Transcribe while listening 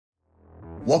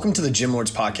Welcome to the Gym Lords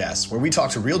Podcast, where we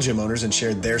talk to real gym owners and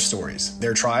share their stories,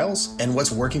 their trials, and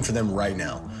what's working for them right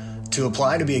now. To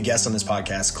apply to be a guest on this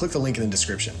podcast, click the link in the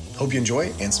description. Hope you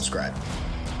enjoy and subscribe.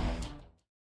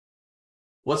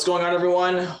 What's going on,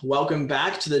 everyone? Welcome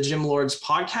back to the Gym Lords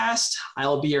Podcast.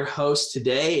 I'll be your host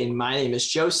today, and my name is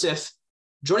Joseph.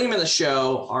 Joining me on the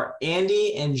show are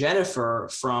Andy and Jennifer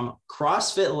from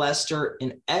CrossFit Leicester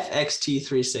and FXT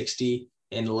 360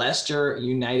 in Leicester,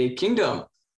 United Kingdom.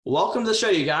 Welcome to the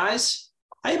show, you guys.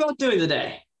 How you both doing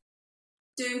today?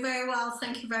 Doing very well,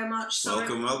 thank you very much.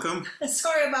 Sorry. Welcome.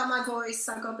 Sorry about my voice,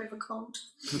 I got a bit of a cold.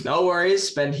 No worries.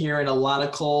 Been hearing a lot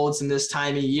of colds in this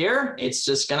time of year. It's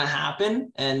just going to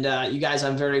happen. And you guys,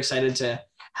 I'm very excited to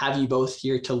have you both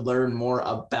here to learn more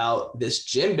about this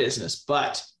gym business.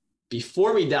 But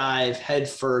before we dive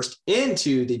headfirst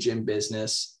into the gym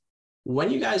business,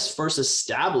 when you guys first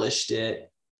established it,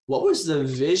 what was the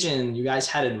vision you guys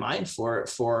had in mind for it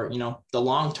for, the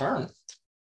long term?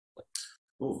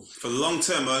 Oh, for the long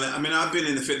term, I mean, I've been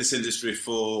in the fitness industry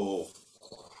for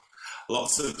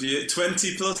lots of years,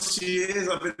 20 plus years.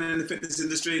 I've been in the fitness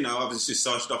industry. Now, obviously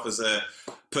started off as a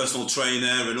personal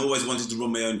trainer and always wanted to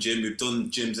run my own gym. We've done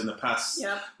gyms in the past.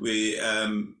 Yeah.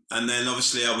 And then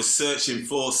obviously I was searching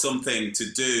for something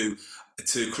to do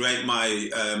to create my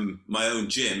my own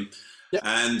gym. Yep.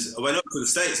 And I went up to the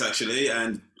States actually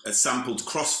and I sampled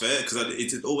CrossFit because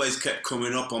it had always kept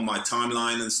coming up on my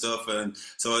timeline and stuff. And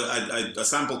so I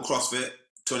sampled CrossFit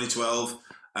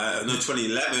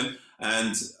 2011,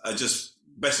 and I just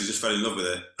basically fell in love with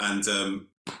it. And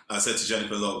I said to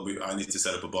Jennifer, look, I need to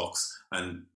set up a box,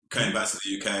 and came back to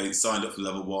the UK, signed up for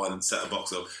level 1 and set a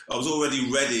box up. I was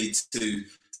already ready to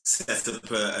set up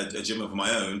a gym of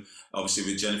my own, obviously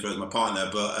with Jennifer as my partner,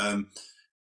 but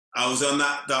I was on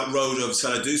that road of,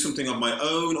 shall I do something of my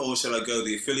own or shall I go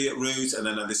the affiliate route? And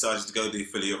then I decided to go the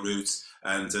affiliate route.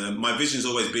 And my vision's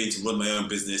always been to run my own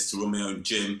business, to run my own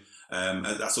gym.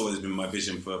 That's always been my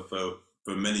vision for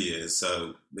many years.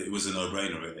 So it was a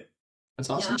no-brainer, really. That's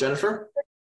awesome. Yeah. Jennifer?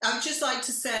 I would just like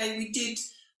to say we did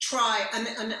try,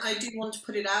 and I do want to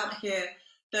put it out here,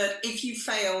 that if you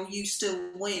fail, you still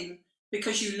win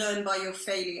because you learn by your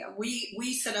failure.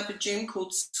 We set up a gym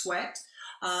called Sweat.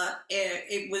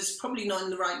 It was probably not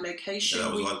in the right location. Yeah,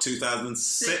 that was like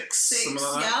 2006, something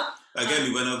like that. Yeah. Again,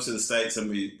 we went over to the States and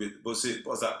we what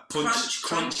was that?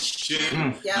 Crunch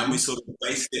Gym. Yeah. And we sort of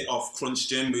based it off Crunch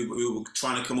Gym. We were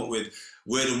trying to come up with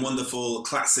weird and wonderful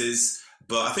classes,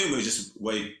 but I think we were just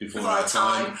way before our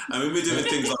time. I mean, we're doing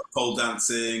things like pole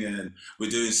dancing and we're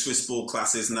doing Swiss ball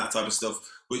classes and that type of stuff,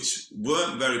 which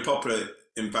weren't very popular.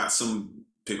 In fact, some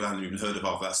people hadn't even heard of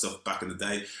half that stuff back in the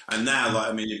day. And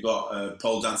now, you've got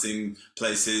pole dancing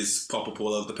places pop up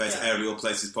all over the place, aerial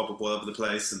places pop up all over the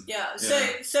place. And,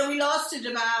 So we lasted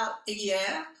about a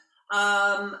year,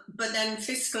 but then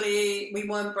fiscally we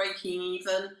weren't breaking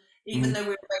even though we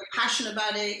were very passionate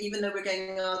about it, even though we were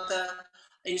getting other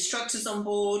instructors on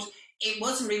board. It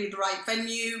wasn't really the right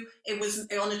venue. It was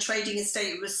on a trading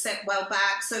estate. It was set well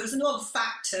back. So there was a lot of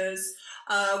factors.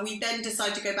 We then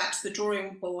decided to go back to the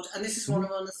drawing board, and this is what I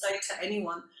want to say to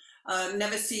anyone.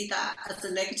 Never see that as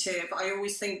a negative. I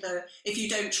always think that if you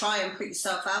don't try and put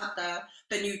yourself out there,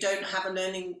 then you don't have a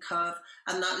learning curve,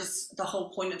 and that is the whole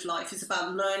point of life. It's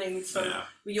about learning from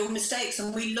your mistakes,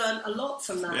 and we learned a lot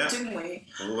from that, didn't we?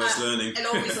 Always learning. And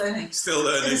always learning. Still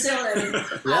learning. Still learning.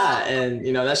 And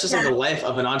that's just like the life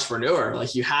of an entrepreneur.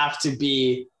 Like, you have to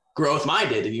be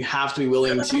growth-minded, and you have to be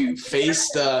willing to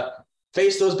face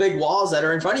those big walls that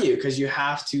are in front of you, because you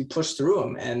have to push through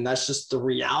them. And that's just the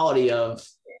reality of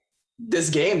this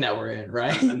game that we're in,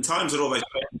 right? And times are always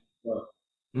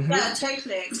Yeah,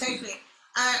 totally.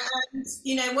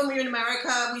 And when we were in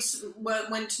America, we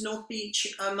went to North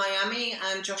Beach, Miami,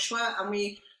 and Joshua, and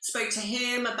we spoke to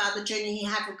him about the journey he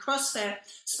had with CrossFit,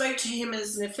 spoke to him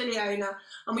as an affiliate owner,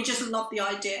 and we just loved the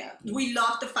idea. We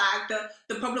loved the fact that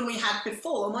the problem we had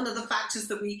before, and one of the factors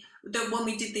that when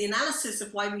we did the analysis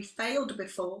of why we failed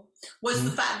before, was the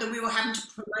fact that we were having to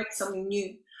promote something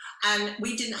new. And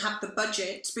we didn't have the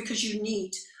budget, because you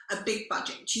need a big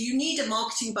budget. You need a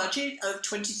marketing budget of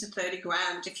 20 to 30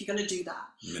 grand if you're going to do that.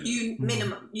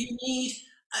 Minimum. You need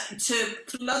to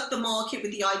flood the market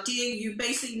with the idea. You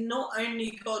basically not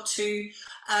only got to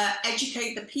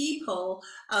educate the people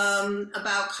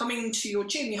about coming to your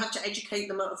gym, you have to educate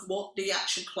them of what the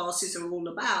actual classes are all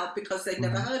about, because they've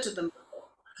never heard of them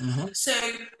before. So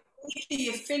with the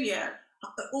affiliate,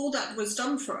 all that was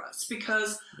done for us,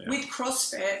 because with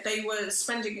CrossFit, they were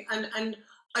spending, and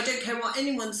I don't care what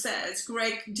anyone says,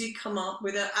 Greg did come up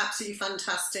with an absolutely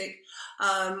fantastic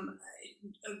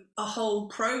a whole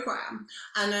program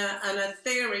and a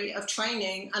theory of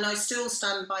training, and I still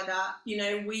stand by that. You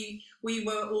know, we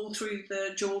were all through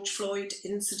the George Floyd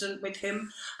incident with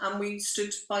him, and we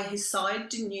stood by his side,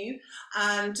 didn't you?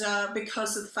 And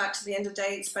because of the fact, at the end of the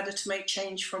day, it's better to make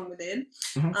change from within.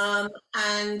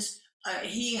 And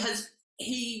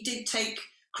he did take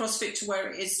CrossFit to where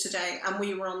it is today, and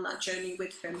we were on that journey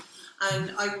with him.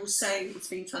 And I will say it's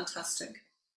been fantastic.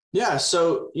 Yeah.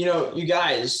 So, you know, you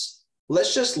guys,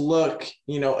 let's just look,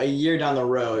 you know, a year down the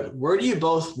road. Where do you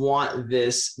both want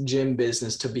this gym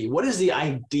business to be? What does the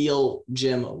ideal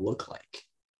gym look like?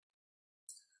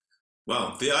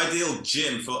 Well, the ideal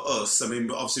gym for us, I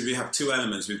mean, obviously we have two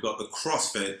elements. We've got the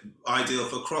CrossFit. Ideal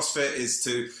for CrossFit is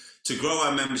to grow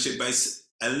our membership base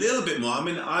a little bit more. I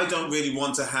mean, I don't really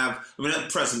want to have, I mean, at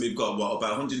present we've got about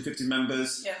 150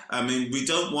 members. Yeah. I mean, we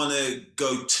don't want to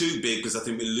go too big because I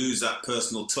think we lose that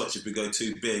personal touch if we go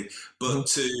too big, but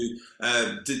to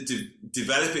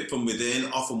develop it from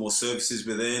within, offer more services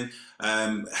within,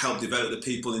 help develop the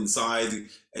people inside,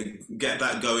 get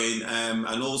that going,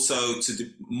 and also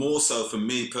more so for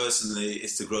me personally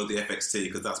is to grow the FXT,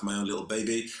 because that's my own little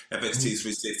baby. FXT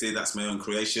 360, that's my own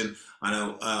creation. I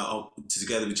know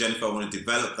together with Jennifer, I want to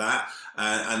develop that,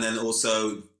 and then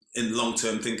also in long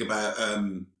term think about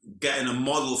getting a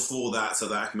model for that so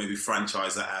that I can maybe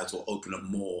franchise that out or open up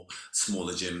more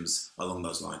smaller gyms along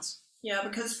those lines. Yeah,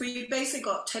 because we basically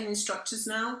got 10 instructors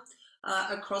now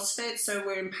at CrossFit, so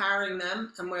we're empowering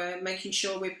them and we're making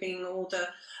sure we're putting all the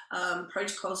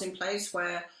protocols in place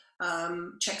where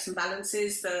checks and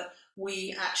balances that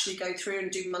we actually go through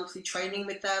and do monthly training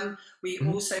with them. We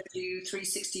also do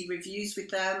 360 reviews with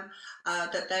them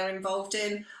that they're involved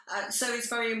in. So it's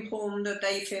very important that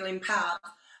they feel empowered.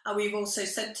 We've also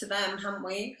said to them, haven't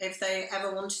we, if they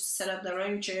ever wanted to set up their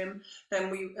own gym,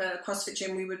 then CrossFit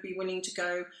gym, we would be willing to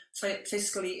go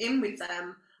fiscally in with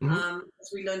them.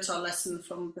 As we learned our lesson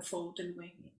from before, didn't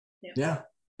we? Yeah.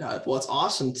 Well, it's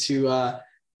awesome to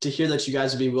hear that you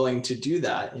guys would be willing to do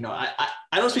that. You know,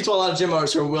 I don't speak to a lot of gym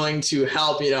owners who are willing to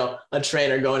help, you know, a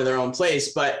trainer go into their own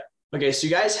place. But okay, so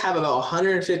you guys have about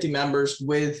 150 members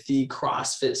with the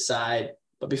CrossFit side.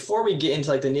 But before we get into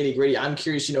like the nitty gritty, I'm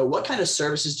curious, you know, what kind of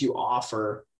services do you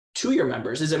offer to your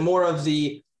members? Is it more of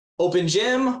the open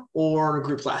gym or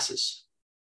group classes?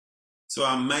 So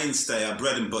our mainstay, our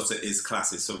bread and butter is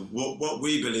classes. So what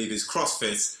we believe is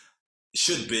CrossFit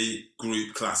should be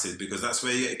group classes, because that's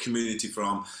where you get a community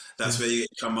from, that's where you get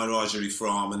camaraderie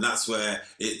from, and that's where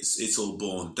it's all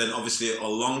born. Then obviously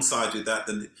alongside with that,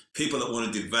 then people that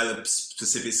want to develop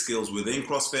specific skills within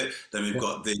CrossFit, then we've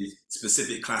got the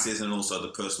specific classes and also the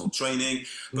personal training.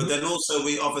 But then also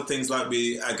we offer things like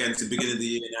again, to the beginning of the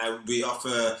year now, we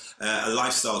offer a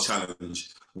lifestyle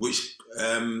challenge, which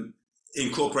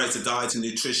incorporates a diet and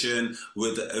nutrition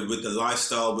with the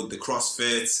lifestyle, with the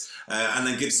CrossFit, and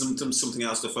then gives them something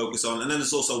else to focus on. And then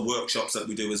there's also workshops that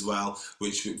we do as well,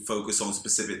 which focus on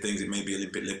specific things. It may be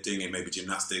Olympic lifting, it may be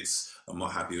gymnastics, and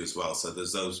what have you as well. So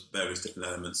there's those various different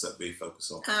elements that we focus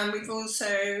on. And we've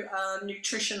also a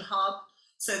nutrition hub.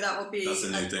 So that will be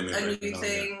a new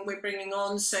thing we're bringing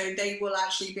on. So they will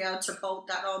actually be able to bolt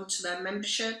that on to their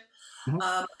membership.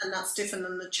 And that's different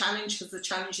than the challenge, because the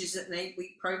challenge is an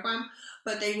 8-week program,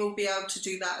 but they will be able to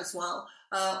do that as well.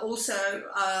 Also,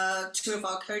 two of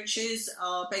our coaches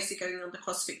are basically going on the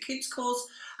CrossFit Kids course,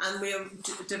 and we're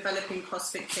developing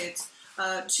CrossFit Kids,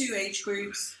 2 age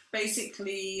groups,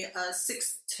 basically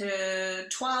 6 to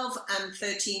 12 and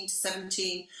 13 to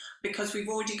 17, because we've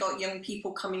already got young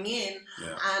people coming in,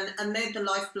 and they're the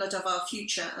lifeblood of our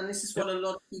future. And this is what a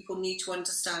lot of people need to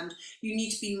understand. You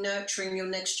need to be nurturing your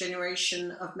next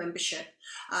generation of membership.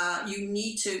 You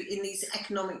need to, in these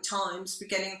economic times, be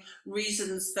getting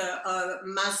reasons that are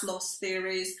Maslow's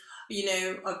theories, you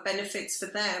know, of benefits for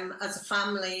them as a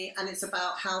family, and it's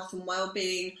about health and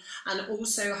well-being, and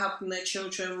also helping their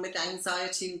children with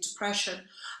anxiety and depression,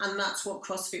 and that's what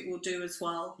CrossFit will do as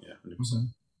well. Yeah, 100%.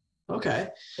 Okay.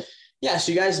 Yeah,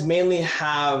 so you guys mainly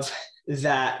have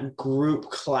that group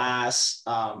class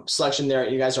selection there.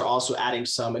 You guys are also adding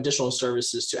some additional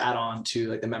services to add on to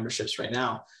like the memberships right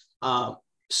now.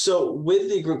 So with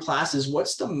the group classes,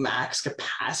 what's the max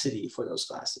capacity for those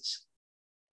classes?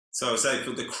 So I would say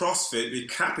for the CrossFit, we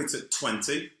cap it at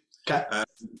 20. Okay.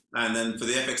 And then for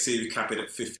the FXT, we cap it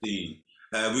at 15.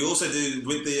 We also do,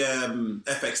 with the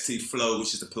FXT Flow,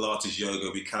 which is the Pilates yoga,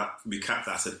 we cap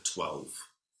that at 12.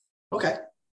 Okay.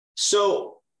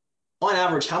 So on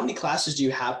average, how many classes do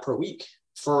you have per week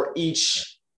for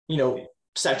each, you know,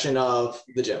 section of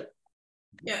the gym?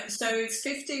 Yeah, so it's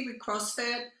 50 with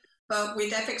CrossFit, But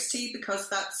with FXT, because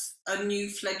that's a new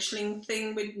fledgling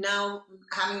thing, with now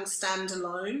having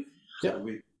standalone,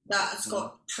 that's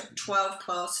got 12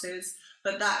 classes.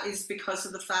 But that is because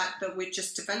of the fact that we're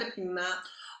just developing that.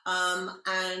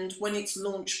 And when it's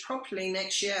launched properly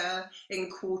next year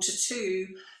in Q2,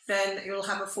 then it will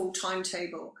have a full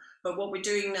timetable. But what we're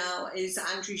doing now is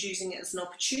Andrew's using it as an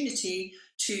opportunity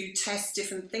to test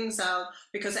different things out,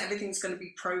 because everything's going to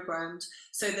be programmed.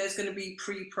 So there's going to be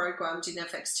pre-programmed in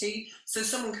FXT. So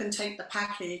someone can take the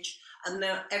package and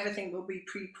then everything will be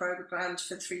pre-programmed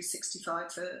for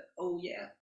 365 for all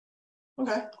year.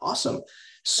 Okay, awesome.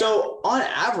 So on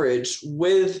average,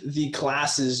 with the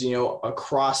classes,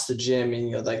 across the gym,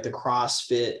 and like the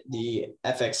CrossFit, the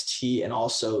FXT, and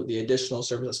also the additional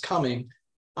services coming,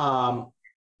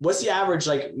 what's the average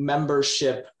like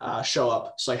membership show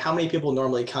up? So like how many people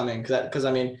normally come in? Because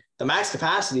I mean, the max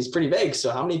capacity is pretty big.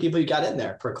 So how many people you got in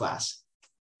there per class?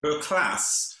 Per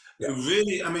class,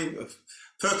 really, I mean,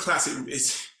 per class,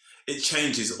 it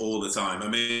changes all the time. I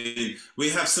mean, we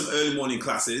have some early morning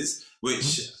classes,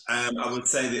 which I would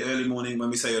say the early morning, when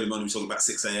we say early morning, we talk about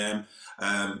 6 a.m.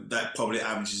 That probably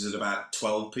averages at about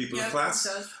 12 people a class.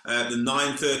 The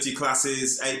 9:30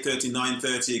 classes, 8:30,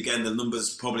 9:30, again, the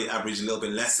numbers probably average a little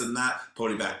bit less than that,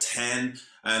 probably about 10.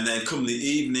 And then come the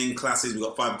evening classes, we've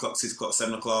got 5 o'clock, 6 o'clock,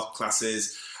 7 o'clock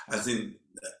classes. I think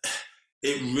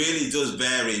it really does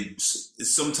vary.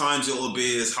 Sometimes it will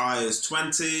be as high as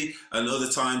 20, and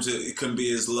other times it can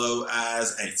be as low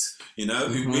as 8.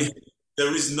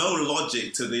 There is no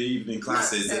logic to the evening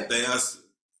classes. They are.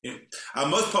 Our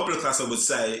most popular class, I would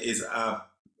say, is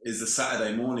the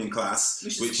Saturday morning class,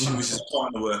 which is a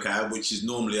partner workout, which is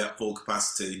normally at full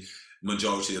capacity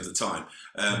majority of the time.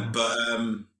 But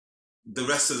the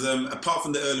rest of them, apart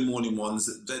from the early morning ones,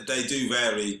 they do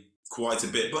vary quite a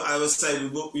bit. But I would say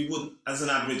we would, as an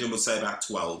average, I would say about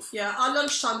 12. Yeah, our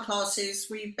lunchtime classes,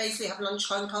 we basically have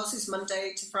lunchtime classes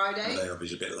Monday to Friday. And they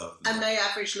average a bit lower. And they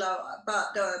average lower.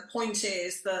 But the point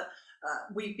is that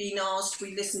we've been asked,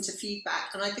 we listen to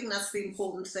feedback. And I think that's the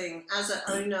important thing. As an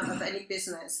owner of any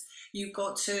business, you've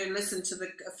got to listen to the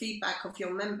feedback of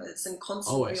your members and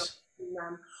constantly asking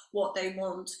them what they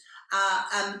want.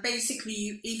 And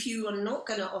basically, if you are not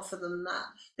going to offer them that,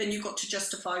 then you've got to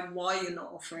justify why you're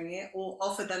not offering it, or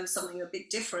offer them something a bit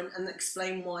different and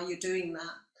explain why you're doing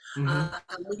that.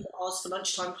 And we get asked for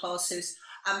lunchtime classes.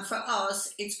 And for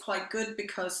us, it's quite good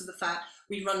because of the fact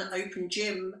we run an open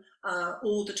gym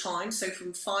all the time. So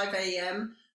from 5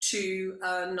 a.m. to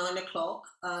 9 o'clock,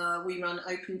 we run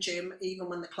open gym even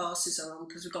when the classes are on,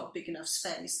 because we've got a big enough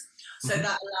space. So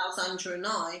that allows Andrew and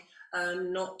I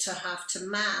not to have to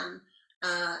man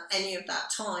any of that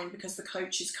time, because the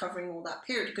coach is covering all that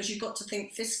period. Because you've got to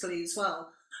think fiscally as well,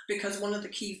 because one of the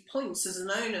key points as an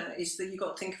owner is that you've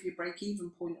got to think of your break-even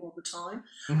point all the time,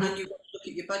 and you've got to look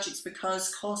at your budgets,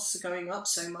 because costs are going up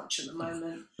so much at the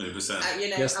moment. 100%.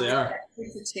 Yes, they are.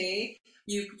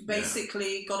 You've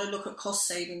basically got to look at cost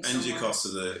savings. Energy costs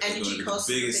are the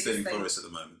biggest thing for us at the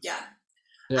moment.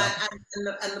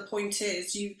 And the point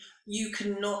is, you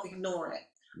cannot ignore it.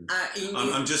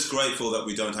 I'm just grateful that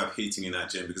we don't have heating in that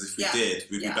gym, because if we did,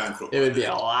 we'd be bankrupt. It would be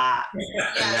a lot. We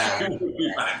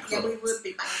would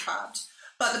be bankrupt.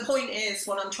 But the point is,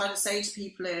 what I'm trying to say to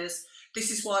people is, this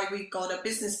is why we've got a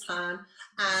business plan,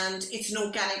 and it's an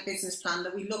organic business plan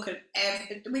that we look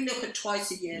at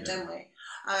twice a year, don't we?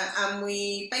 And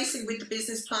we basically, with the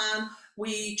business plan,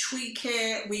 we tweak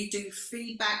it, we do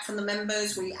feedback from the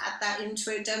members, we add that into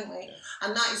it, don't we?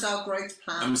 And that is our growth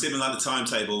plan. And even like the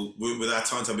timetable, with our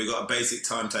timetable, we've got a basic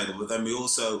timetable, but then we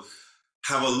also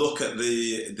have a look at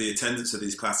the attendance of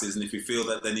these classes, and if we feel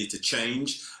that they need to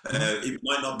change, it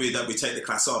might not be that we take the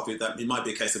class off, it might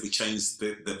be a case that we change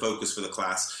the focus for the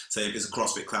class. Say if it's a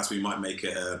CrossFit class, we might make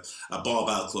it a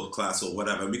barbell club class or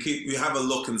whatever. We have a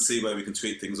look and see where we can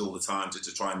tweak things all the time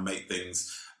to try and make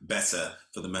things better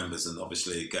for the members and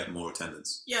obviously get more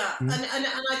attendance. And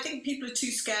I think people are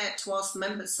too scared to ask the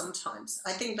members sometimes.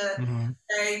 I think that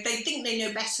they think they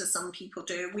know better, some people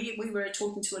do. We were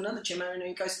talking to another gym owner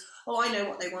who goes, I know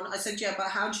what they want. I said, yeah, but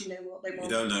how do you know what they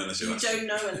want? You don't know unless you ask. Don't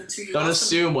know until you don't ask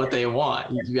assume them. what they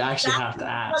want. You actually have to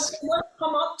ask. They won't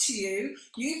come up to you.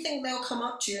 You think they'll come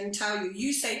up to you and tell you.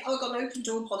 You say, I've got an open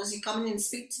door policy, come in and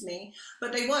speak to me.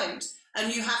 But they won't.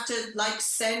 And you have to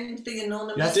send the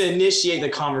anonymous. You have to initiate the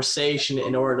conversation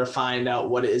in order to find out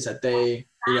what it is that they,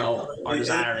 are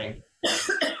desiring.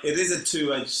 It is a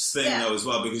two-edged thing though as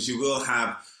well, because you will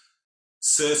have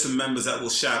certain members that will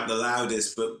shout the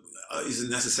loudest, but isn't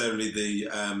necessarily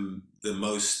the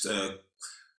most, as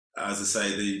I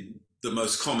say, the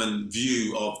most common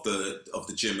view of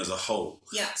the gym as a whole.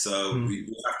 Yeah. So we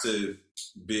have to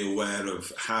be aware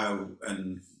of how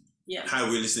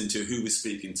we're listening to, who we're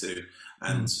speaking to,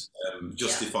 and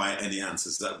justify any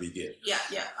answers that we give. Yeah.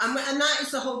 And that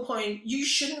is the whole point. You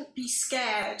shouldn't be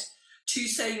scared to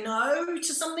say no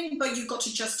to something, but you've got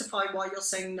to justify why you're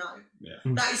saying no. Yeah.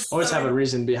 That is always have a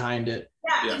reason behind it.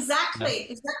 Yeah.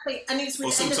 Exactly. And it's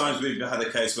or sometimes we've had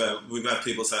a case where we've had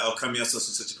people say, "Oh, can we have such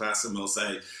and such a class?" And we'll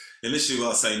say, initially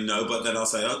I'll say no, but then I'll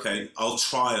say, "Okay, I'll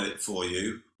trial it for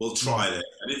you. We'll trial it,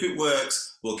 and if it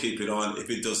works, we'll keep it on. If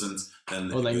it doesn't, then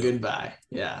goodbye."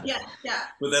 Yeah.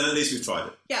 But then at least we've tried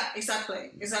it. Yeah,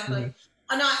 exactly.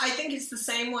 And I think it's the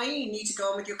same way you need to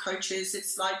go on with your coaches.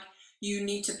 It's like you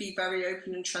need to be very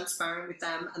open and transparent with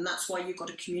them, and that's why you've got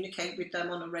to communicate with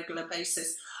them on a regular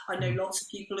basis. I know lots of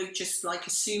people who just like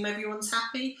assume everyone's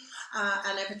happy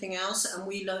and everything else, and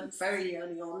we learned very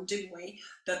early on, didn't we,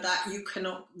 that you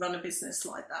cannot run a business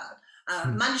like that.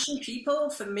 Managing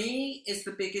people, for me, is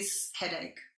the biggest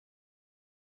headache.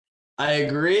 I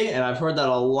agree, and I've heard that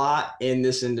a lot in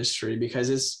this industry because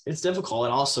it's difficult,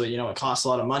 and also it costs a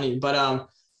lot of money. But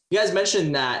you guys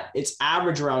mentioned that it's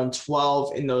average around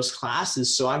 12 in those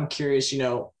classes. So I'm curious,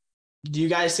 do you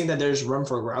guys think that there's room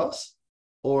for growth,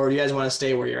 or do you guys want to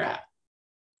stay where you're at?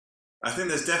 I think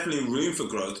there's definitely room for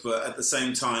growth, but at the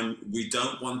same time, we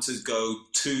don't want to go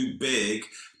too big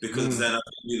because then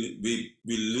we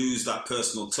lose that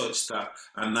personal touch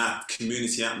and that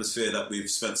community atmosphere that we've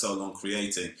spent so long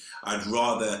creating. I'd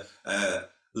rather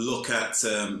look at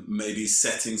maybe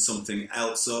setting something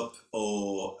else up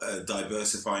or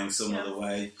diversifying some other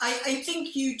way. I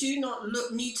think you do not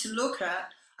need to look at,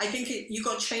 I think you've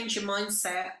got to change your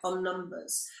mindset on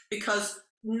numbers, because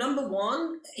number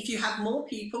one, if you have more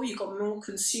people, you've got more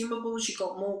consumables, you've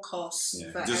got more costs. Yeah.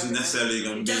 It doesn't necessarily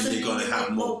mean you're going to have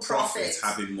more profits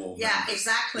having more. Yeah, members.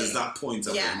 Exactly. There's that point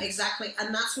of it. Exactly.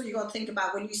 And that's what you've got to think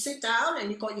about. When you sit down and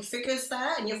you've got your figures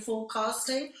there and you're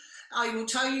forecasting, I will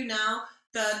tell you now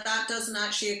that doesn't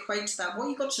actually equate to that. What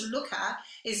you've got to look at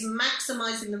is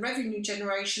maximizing the revenue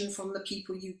generation from the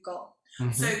people you've got.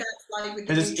 So that's like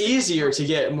because it's easier to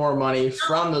get more money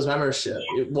from those membership,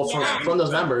 from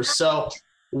those members. So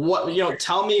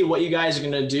tell me what you guys are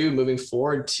going to do moving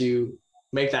forward to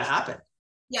make that happen.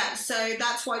 Yeah, so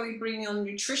that's why we're bringing on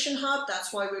Nutrition Hub.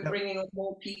 That's why we're bringing on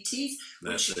more PTs.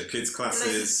 That's the kids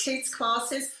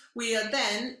classes. We are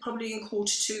then probably in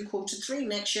Q2, Q3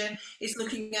 next year is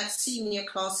looking at senior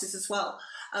classes as well.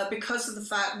 Because of the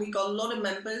fact we got a lot of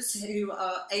members who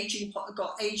are aging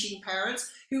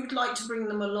parents who would like to bring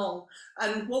them along.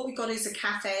 And what we got is a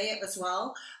cafe as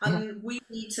well. And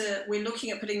we're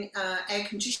looking at putting air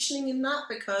conditioning in that,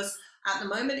 because at the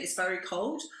moment it's very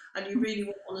cold and you really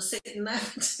won't want to sit in there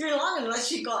for too long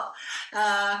unless you got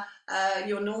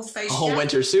your North Face a whole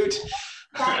winter suit.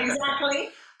 Yeah, exactly.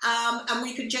 And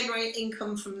we could generate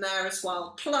income from there as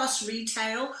well. Plus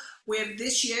retail.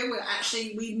 This year,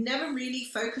 we've never really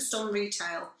focused on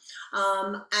retail.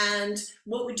 And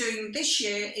what we're doing this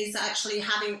year is actually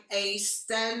having a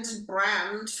standard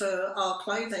brand for our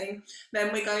clothing.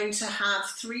 Then we're going to have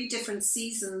 3 different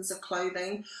seasons of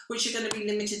clothing, which are going to be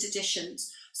limited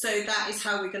editions. So that is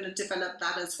how we're going to develop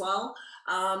that as well.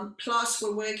 Plus,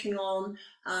 we're working on,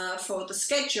 for the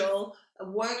schedule,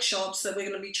 workshops that we're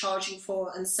going to be charging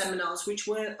for, and seminars, which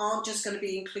aren't just going to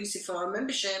be inclusive for our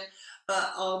membership,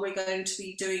 but we're going to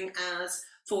be doing as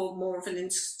for more of an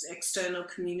external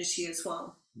community as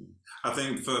well. I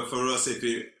think for us,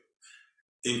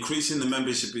 increasing the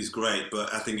membership is great,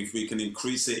 but I think if we can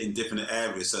increase it in different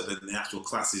areas so that the actual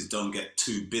classes don't get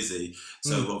too busy.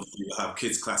 So obviously we'll have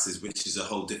kids classes, which is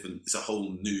it's a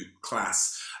whole new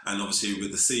class. And obviously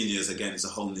with the seniors, again, it's a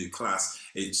whole new class.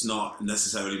 It's not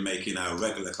necessarily making our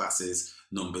regular classes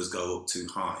numbers go up too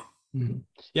high.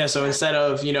 Yeah. So instead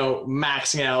of,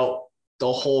 maxing out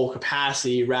the whole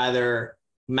capacity, rather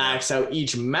max out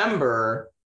each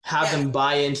member, have them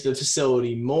buy into the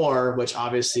facility more, which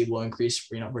obviously will increase,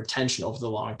 retention over the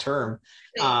long term.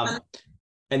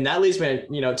 And that leads me,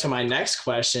 to my next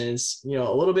question is, a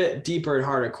little bit deeper and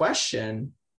harder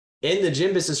question. In the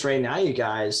gym business right now, you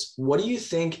guys, what do you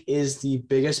think is the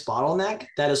biggest bottleneck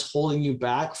that is holding you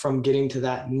back from getting to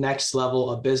that next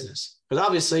level of business? Because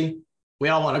obviously we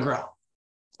all want to grow.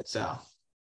 So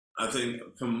I think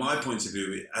from my point of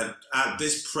view, at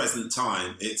this present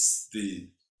time, it's the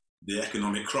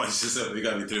economic crisis that we're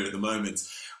going through at the moment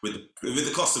with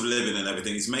the cost of living and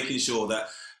everything. Is making sure that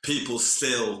people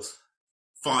still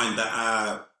find that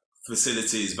our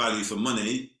facility is value for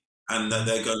money, and that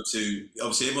they're going to,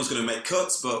 obviously everyone's going to make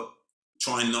cuts, but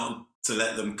try not to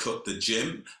let them cut the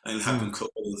gym and have them cut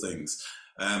other things.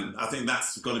 I think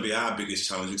that's going to be our biggest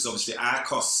challenge, because obviously our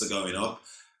costs are going up.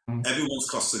 Everyone's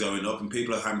costs are going up, and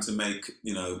people are having to make,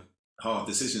 hard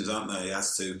decisions, aren't they,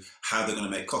 as to how they're going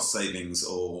to make cost savings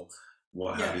or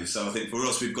what have you. So I think for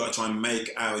us, we've got to try and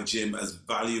make our gym as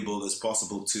valuable as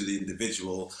possible to the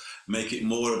individual, make it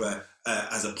more of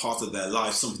as a part of their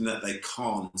life, something that they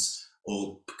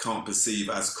can't perceive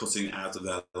as cutting out of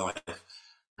their life.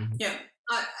 Yeah.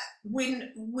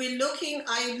 When we're looking,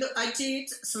 I did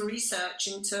some research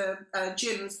into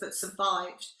gyms that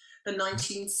survived the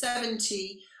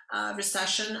 1970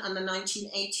 recession and the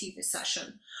 1980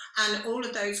 recession, and all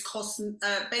of those costs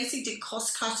basically did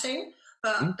cost cutting,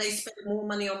 but they spent more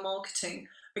money on marketing,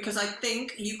 because I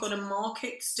think you've got to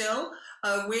market still.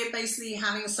 We're basically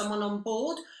having someone on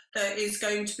board that is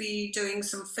going to be doing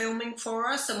some filming for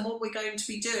us, and what we're going to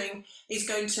be doing is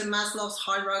going to Maslow's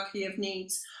hierarchy of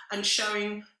needs and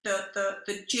showing that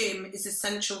the gym is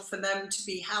essential for them to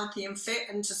be healthy and fit,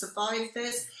 and to survive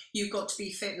this, you've got to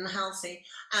be fit and healthy.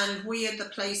 And we are the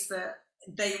place that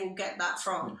they will get that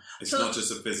from. It's not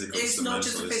just a physical. It's not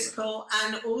just a physical,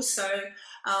 and also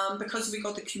because we've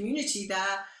got the community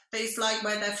there, it's like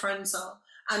where their friends are.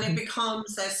 And it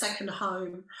becomes their second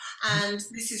home. And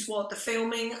this is what the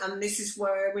filming, and this is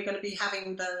where we're going to be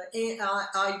having the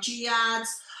IG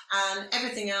ads, and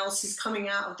everything else is coming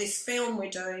out of this film we're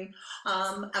doing.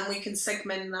 And we can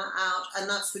segment that out. And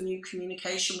that's the new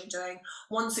communication we're doing.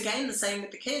 Once again, the same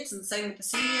with the kids and the same with the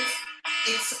seniors.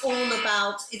 It's all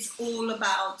about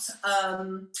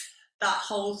that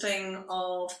whole thing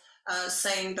of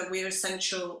saying that we're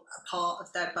essential part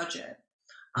of their budget.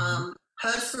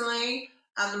 Personally,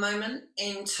 at the moment,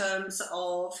 in terms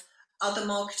of other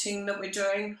marketing that we're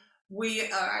doing, we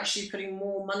are actually putting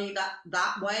more money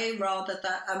that way, rather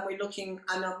than, and we're looking,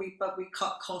 but we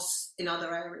cut costs in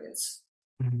other areas.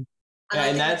 And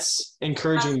that's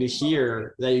encouraging to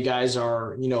hear that you guys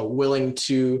are, willing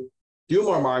to do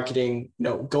more marketing,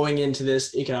 going into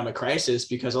this economic crisis,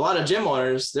 because a lot of gym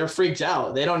owners, they're freaked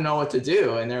out. They don't know what to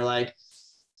do. And they're like,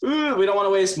 ooh, we don't want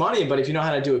to waste money. But if you know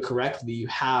how to do it correctly, you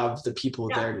have the people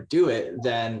there to do it,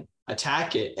 then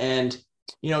attack it. And,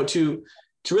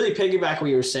 to really piggyback what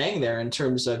you were saying there in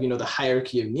terms of, the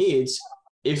hierarchy of needs,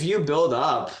 if you build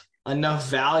up enough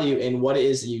value in what it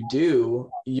is that you do,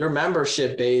 your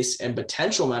membership base and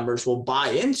potential members will buy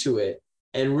into it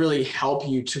and really help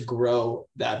you to grow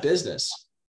that business.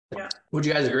 Yeah. Would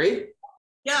you guys agree?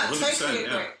 Yeah, totally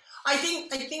agree. I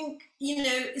think,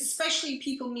 especially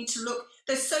people need to look.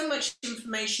 There's so much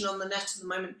information on the net at the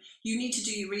moment. You need to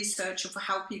do your research of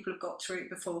how people have got through it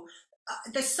before.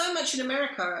 There's so much in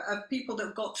America of people that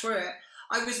have got through it.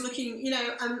 I was looking,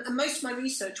 and most of my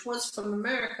research was from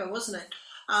America, wasn't it?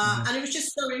 And it was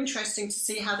just so interesting to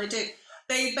see how they did.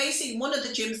 They basically, one of the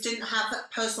gyms didn't have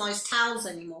personalized towels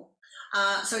anymore.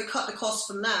 So it cut the cost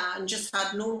from that and just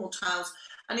had normal towels.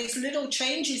 And it's little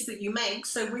changes that you make.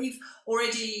 So we've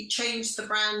already changed the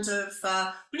brand of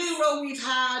Blue Roll we've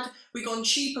had. We've gone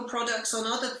cheaper products on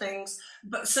other things.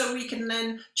 But so we can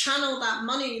then channel that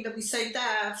money that we saved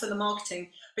there for the marketing,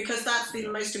 because that's been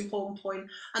the most important point.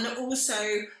 And also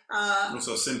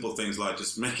simple things like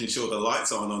just making sure the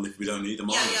lights aren't on if we don't need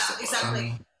them on. Yeah,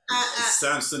 exactly. It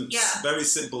sounds very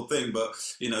simple thing, but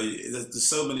there's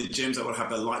so many gyms that will have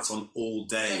their lights on all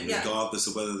day, regardless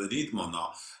of whether they need them or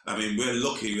not. I mean, we're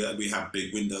lucky that we have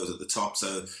big windows at the top,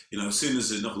 so as soon as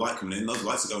there's enough light coming in, those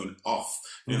lights are going off.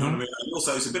 You know what I mean? And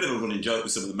also, it's a bit of a running joke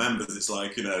with some of the members. It's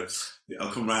like,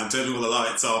 I'll come around, turn all the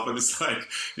lights off, and it's like,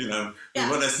 we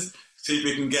want to see if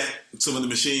we can get some of the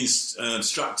machines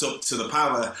strapped up to the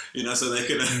power, so they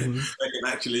can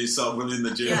actually start running the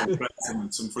gym and create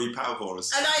some free power for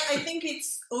us. And I think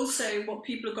it's also what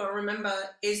people have got to remember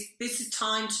is this is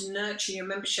time to nurture your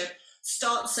membership.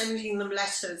 Start sending them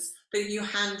letters that you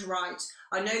handwrite.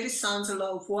 I know this sounds a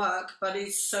lot of work, but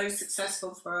it's so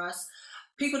successful for us.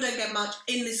 People don't get much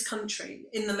in this country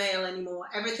in the mail anymore.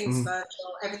 Everything's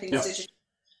virtual, everything's digital.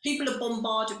 People are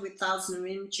bombarded with thousands of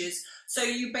images. So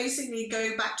you basically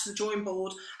go back to the drawing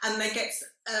board, and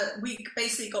we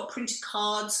basically got printed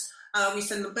cards. We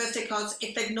send them birthday cards.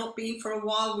 If they've not been for a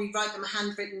while, we write them a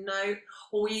handwritten note,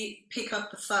 or we pick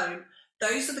up the phone.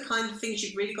 Those are the kind of things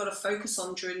you've really got to focus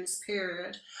on during this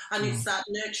period. And it's that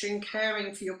nurturing,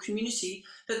 caring for your community,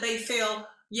 that they feel,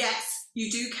 yes, you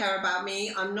do care about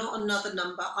me. I'm not another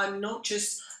number. I'm not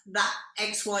just that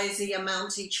XYZ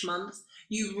amount each month.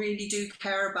 You really do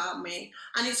care about me.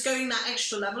 And it's going that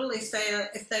extra level. If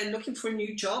they're looking for a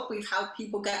new job, we've helped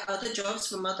people get other jobs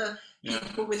from other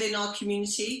people within our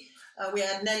community. We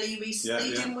had Nelly recently,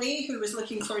 didn't we, who was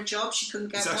looking for a job. She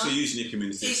couldn't get one. It's actually using your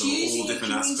community for all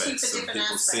different aspects, so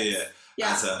people see it.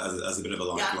 as a bit of a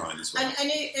lifeline as well. And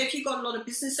if you've got a lot of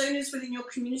business owners within your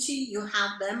community, you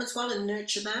have them as well and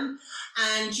nurture them.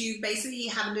 And you basically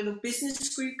have a little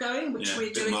business group going, which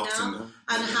we're doing now,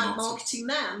 and have marketing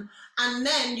them. And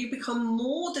then you become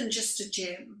more than just a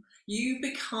gym. You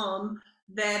become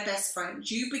their best friend.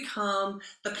 You become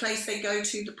the place they go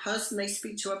to, the person they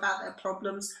speak to about their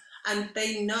problems. And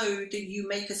they know that you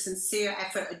make a sincere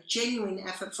effort, a genuine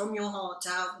effort from your heart to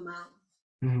help them out.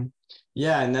 Mm-hmm.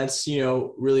 Yeah. And that's,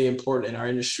 really important in our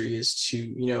industry is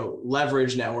to,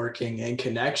 leverage networking and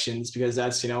connections, because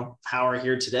that's, how we're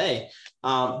here today.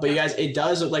 But you guys, it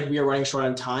does look like we are running short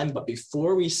on time. But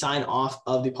before we sign off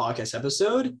of the podcast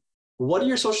episode, what are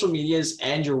your social medias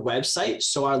and your website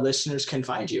so our listeners can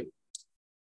find you?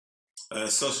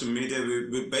 Social media,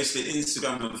 we basically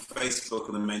Instagram and Facebook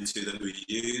are the main two that we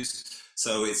use.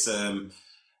 So it's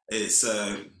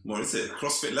what is it?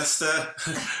 CrossFit Leicester.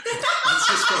 It's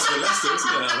just CrossFit Leicester,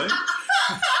 isn't it, Allyne?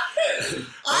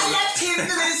 I left him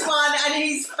for this one and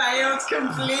he's failed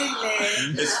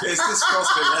completely. It's just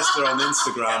CrossFit Leicester on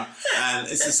Instagram, and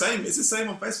it's the same. It's the same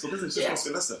on Facebook, isn't it? It's just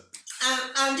CrossFit Leicester.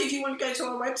 And if you want to go to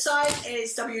our website,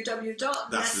 it's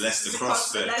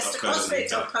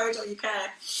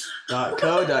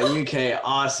www.leicestercrossfit.co.uk.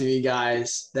 Awesome, you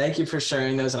guys. Thank you for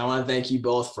sharing those. And I want to thank you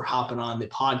both for hopping on the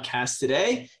podcast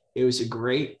today. It was a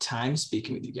great time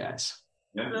speaking with you guys.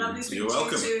 Yeah, you're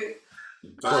welcome.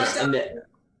 Of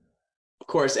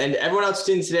course, and everyone else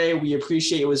tuning in today, we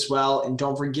appreciate you as well. And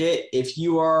don't forget, if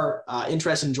you are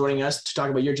interested in joining us to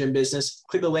talk about your gym business,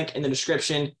 click the link in the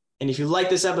description. And if you like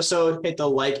this episode, hit the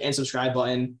like and subscribe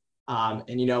button. And,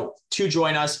 to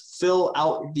join us, fill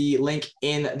out the link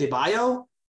in the bio.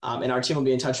 And our team will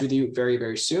be in touch with you very,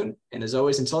 very soon. And as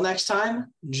always, until next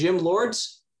time, Gym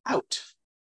Lords out.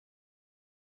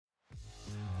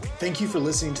 Thank you for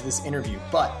listening to this interview,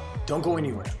 but don't go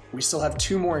anywhere. We still have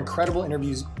 2 more incredible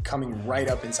interviews coming right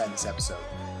up inside this episode.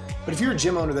 But if you're a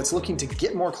gym owner that's looking to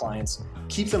get more clients,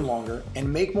 keep them longer,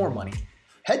 and make more money,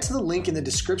 head to the link in the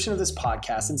description of this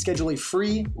podcast and schedule a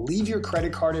free leave your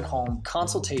credit card at home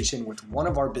consultation with one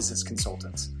of our business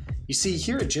consultants. You see,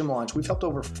 here at Gym Launch, we've helped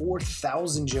over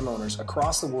 4,000 gym owners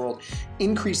across the world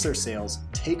increase their sales,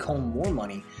 take home more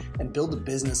money, and build the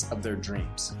business of their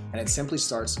dreams. And it simply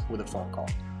starts with a phone call.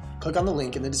 Click on the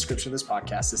link in the description of this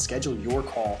podcast to schedule your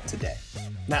call today.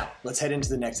 Now, let's head into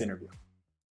the next interview.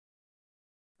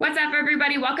 What's up,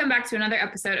 everybody? Welcome back to another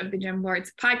episode of the Gym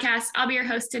Lords podcast. I'll be your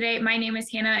host today. My name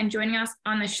is Hannah, and joining us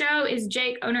on the show is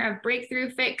Jake, owner of Breakthrough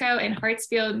Fit Co. in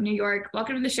Hartsfield, New York.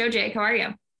 Welcome to the show, Jake. How are you?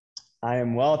 I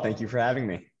am well. Thank you for having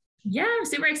me. Yeah, I'm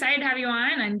super excited to have you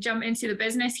on and jump into the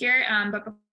business here. But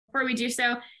before we do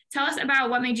so, tell us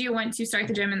about what made you want to start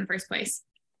the gym in the first place.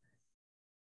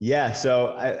 Yeah,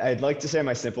 so I'd like to say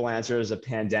my simple answer is a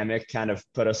pandemic kind of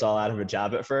put us all out of a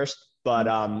job at first, but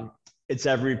it's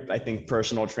every, I think,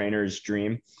 personal trainer's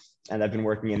dream. And I've been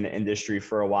working in the industry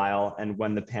for a while. And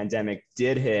when the pandemic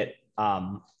did hit,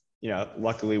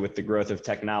 luckily with the growth of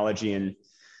technology and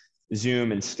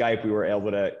Zoom and Skype, we were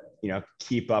able to,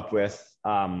 keep up with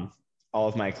all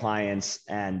of my clients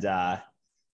and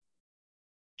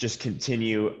just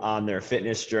continue on their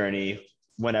fitness journey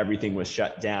when everything was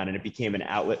shut down, and it became an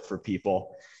outlet for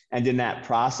people. And in that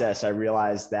process, I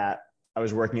realized that I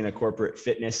was working in a corporate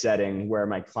fitness setting where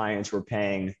my clients were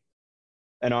paying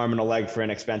an arm and a leg for an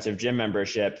expensive gym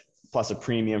membership, plus a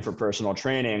premium for personal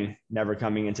training, never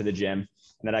coming into the gym.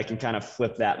 And that I can kind of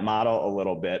flip that model a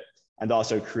little bit and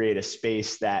also create a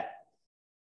space that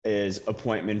is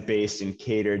appointment-based and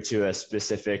catered to a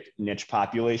specific niche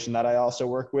population that I also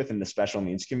work with in the special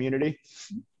needs community.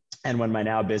 And when my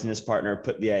now business partner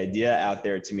put the idea out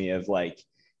there to me of like,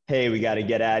 hey, we got to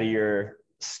get out of your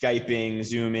Skyping,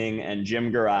 Zooming, and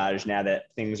gym garage now that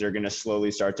things are going to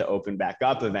slowly start to open back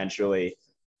up eventually,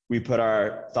 we put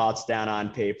our thoughts down on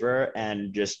paper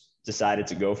and just decided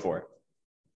to go for it.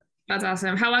 That's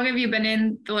awesome. How long have you been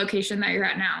in the location that you're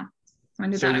at now? When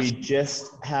did that we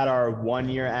just had our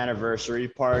 1-year anniversary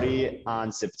party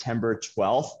on September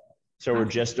 12th. So we're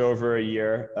just over a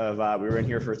year of, we were in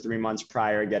here for 3 months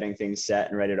prior, getting things set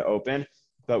and ready to open,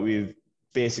 but we've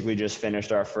basically just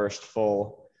finished our first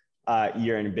full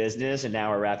year in business. And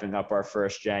now we're wrapping up our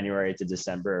first January to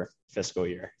December fiscal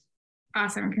year.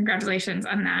 Awesome. Congratulations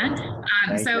on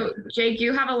that. So Jake,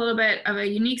 you have a little bit of a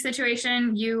unique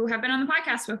situation. You have been on the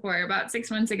podcast before about 6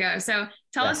 months ago. So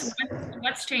tell us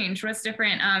what's changed, what's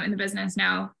different in the business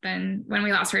now than when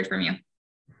we last heard from you.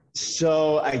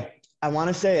 So I want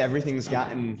to say everything's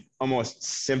gotten almost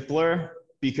simpler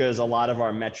because a lot of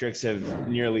our metrics have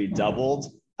nearly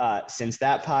doubled since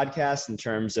that podcast in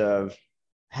terms of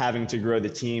having to grow the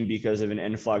team because of an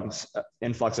influx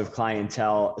of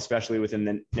clientele, especially within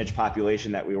the niche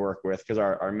population that we work with, because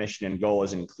our mission and goal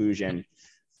is inclusion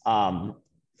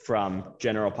from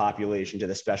general population to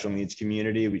the special needs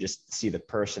community. We just see the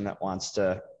person that wants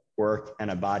to work and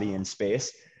a body in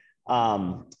space.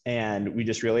 And we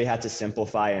just really had to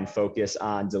simplify and focus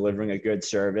on delivering a good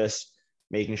service,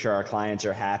 making sure our clients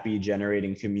are happy,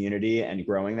 generating community and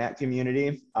growing that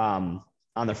community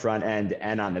on the front end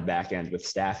and on the back end with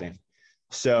staffing.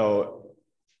 So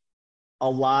a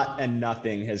lot and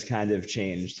nothing has kind of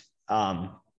changed,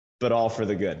 but all for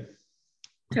the good.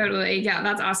 Totally. Yeah,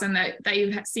 that's awesome that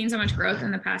you've seen so much growth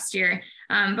in the past year.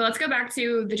 But let's go back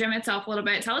to the gym itself a little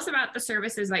bit. Tell us about the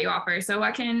services that you offer. So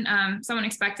what can someone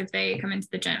expect if they come into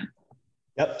the gym?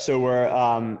 Yep. So we're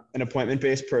an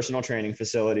appointment-based personal training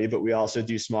facility, but we also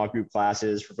do small group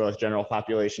classes for both general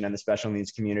population and the special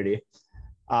needs community.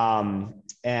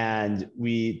 And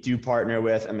we do partner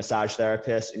with a massage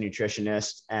therapist, a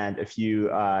nutritionist, and a few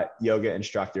yoga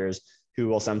instructors who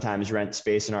will sometimes rent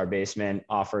space in our basement,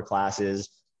 offer classes,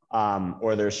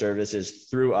 or their services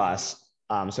through us.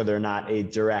 So they're not a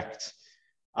direct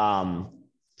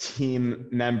team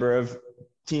member of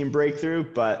Team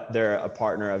Breakthrough, but they're a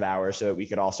partner of ours so that we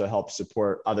could also help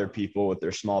support other people with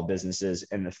their small businesses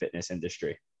in the fitness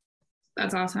industry.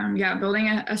 That's awesome. Yeah, building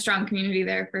a strong community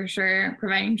there for sure,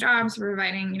 providing jobs,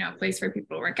 providing, a place for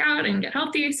people to work out and get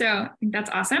healthy. So I think that's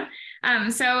awesome.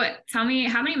 So tell me,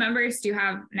 how many members do you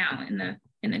have now in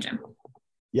the gym?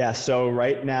 Yeah, so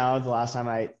right now, the last time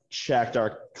I checked,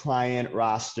 our client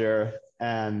roster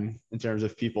in terms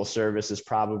of people service is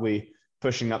probably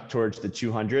pushing up towards the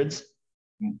 200s.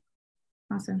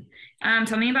 Awesome.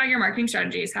 Tell me about your marketing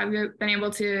strategies. Have you been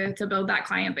able to build that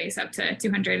client base up to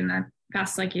 200 in the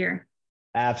past year?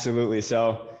 Absolutely.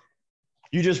 So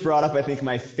you just brought up, I think,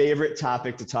 my favorite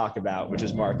topic to talk about, which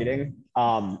is marketing.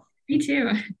 Me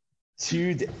too.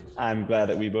 I'm glad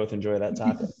that we both enjoy that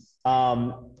topic.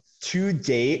 To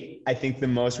date, I think the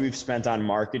most we've spent on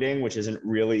marketing, which isn't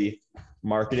really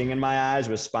marketing in my eyes,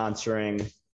 was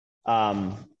sponsoring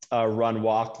a run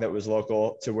walk that was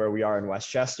local to where we are in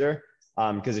Westchester,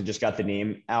 because it just got the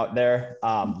name out there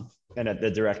and at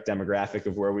the direct demographic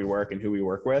of where we work and who we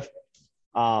work with.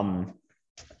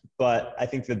 But I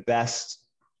think the best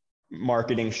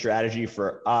marketing strategy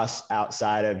for us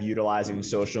outside of utilizing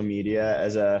social media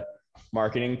as a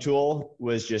marketing tool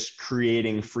was just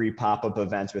creating free pop-up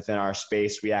events within our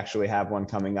space. We actually have one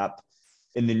coming up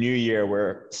in the new year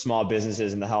where small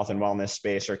businesses in the health and wellness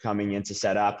space are coming in to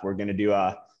set up. We're going to do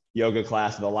a yoga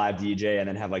class with a live DJ and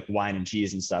then have wine and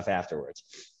cheese and stuff afterwards.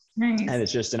 Nice. And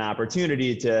it's just an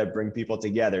opportunity to bring people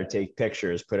together, take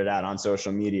pictures, put it out on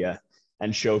social media,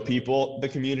 and show people the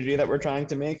community that we're trying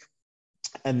to make.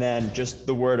 And then just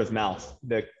the word of mouth,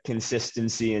 the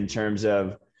consistency in terms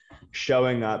of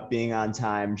showing up, being on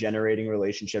time, generating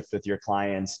relationships with your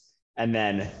clients. And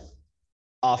then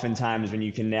oftentimes when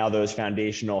you can nail those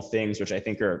foundational things, which I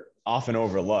think are often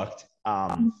overlooked,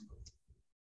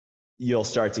 you'll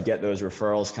start to get those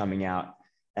referrals coming out.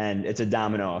 And it's a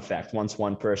domino effect. Once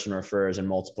one person refers and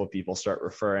multiple people start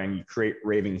referring, you create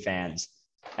raving fans.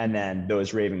 And then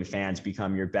those raving fans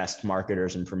become your best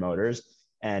marketers and promoters.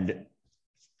 And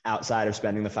outside of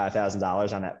spending the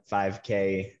 $5,000 on that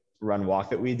 5K run walk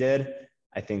that we did,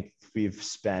 I think we've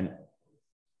spent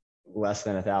less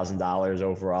than $1,000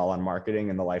 overall on marketing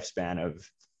in the lifespan of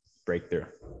Breakthrough.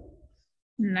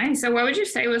 Nice. So what would you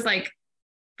say was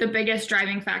the biggest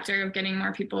driving factor of getting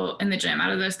more people in the gym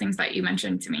out of those things that you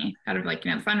mentioned to me, out of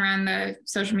the fun run, the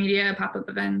social media, pop-up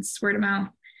events, word of mouth?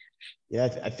 Yeah,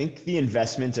 I think the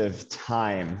investment of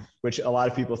time, which a lot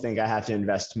of people think I have to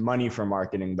invest money for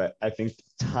marketing, but I think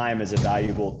time is a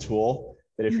valuable tool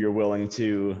that if you're willing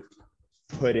to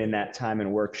put in that time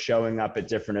and work showing up at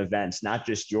different events, not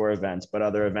just your events, but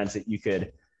other events that you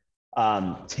could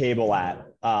table at,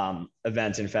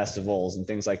 events and festivals and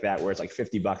things like that, where it's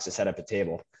 $50 to set up a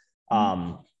table,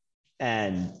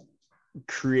 and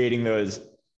creating those,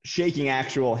 shaking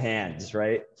actual hands,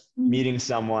 right? Meeting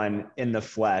someone in the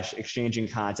flesh, exchanging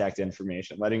contact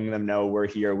information, letting them know we're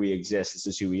here, we exist, this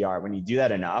is who we are. When you do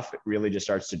that enough, it really just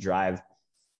starts to drive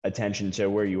attention to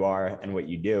where you are and what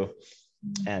you do.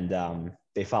 And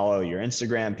they follow your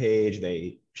Instagram page,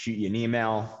 they shoot you an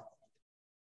email.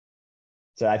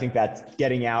 So I think that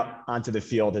getting out onto the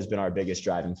field has been our biggest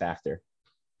driving factor.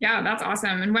 Yeah, that's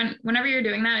awesome. And whenever you're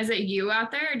doing that, is it you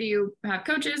out there? Or do you have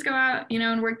coaches go out,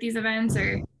 and work these events,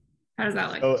 or how does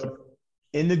that look? So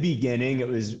in the beginning, it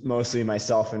was mostly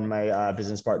myself and my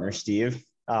business partner, Steve.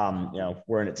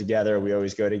 We're in it together. We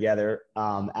always go together.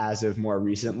 As of more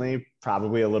recently,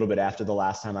 probably a little bit after the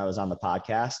last time I was on the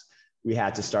podcast, we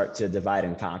had to start to divide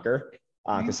and conquer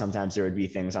because sometimes there would be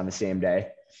things on the same day.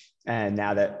 And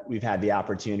now that we've had the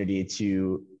opportunity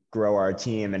to grow our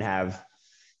team and have,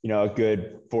 a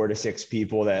good 4 to 6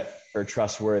 people that are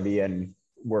trustworthy and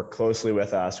work closely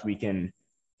with us, we can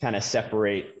kind of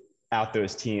separate out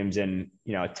those teams and,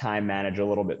 time manage a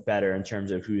little bit better in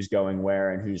terms of who's going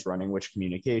where and who's running which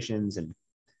communications. And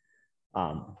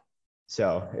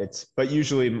but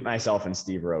usually myself and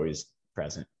Steve are always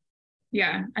present.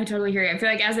 Yeah, I totally hear you. I feel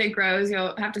like as it grows,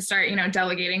 you'll have to start,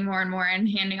 delegating more and more and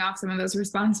handing off some of those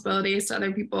responsibilities to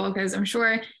other people, because I'm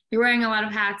sure you're wearing a lot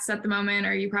of hats at the moment,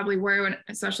 or you probably were,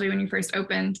 especially when you first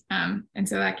opened. And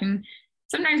so that can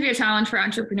sometimes be a challenge for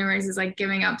entrepreneurs, is like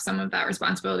giving up some of that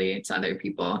responsibility to other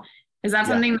people. Is that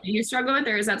something that you struggle with,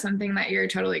 or is that something that you're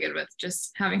totally good with,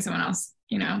 just having someone else,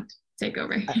 take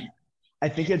over? I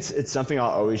think it's something I'll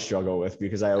always struggle with,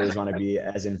 because I always want to be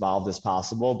as involved as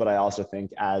possible. But I also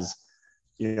think as,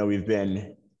 we've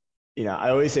been, I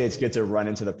always say it's good to run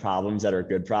into the problems that are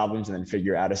good problems and then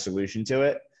figure out a solution to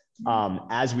it.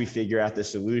 As we figure out the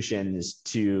solutions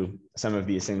to some of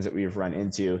these things that we've run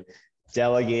into,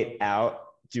 delegate out,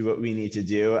 do what we need to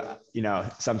do.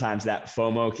 Sometimes that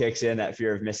FOMO kicks in, that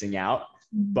fear of missing out,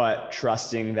 but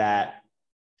trusting that,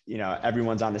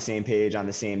 everyone's on the same page, on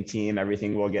the same team,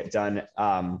 everything will get done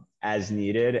as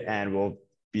needed and will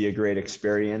be a great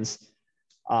experience.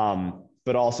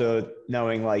 But also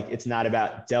knowing like, it's not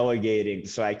about delegating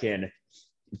so I can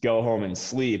go home and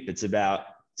sleep. It's about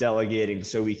delegating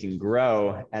so we can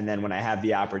grow. And then when I have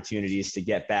the opportunities to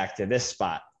get back to this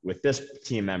spot with this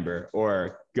team member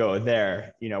or go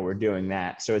there, we're doing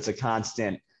that. So it's a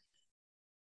constant,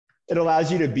 it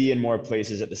allows you to be in more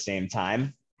places at the same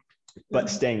time,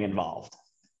 but staying involved.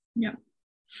 Yeah.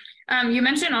 You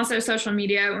mentioned also social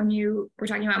media when you were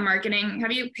talking about marketing.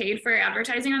 Have you paid for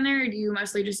advertising on there, or do you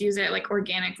mostly just use it like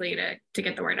organically to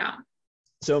get the word out?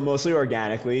 So mostly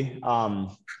organically.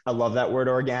 I love that word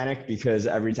organic, because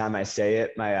every time I say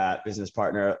it, my business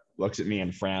partner looks at me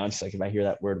and frowns, like if I hear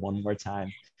that word one more time.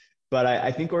 But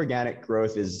I think organic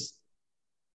growth there's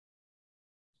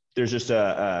just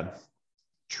a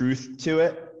truth to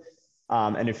it.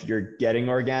 And if you're getting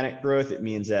organic growth, it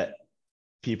means that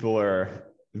people are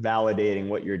validating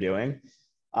what you're doing.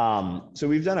 So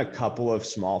we've done a couple of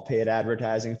small paid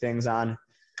advertising things on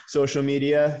social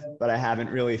media, but I haven't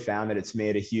really found that it's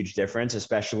made a huge difference,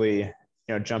 especially,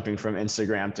 jumping from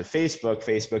Instagram to Facebook.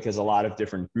 Facebook has a lot of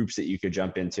different groups that you could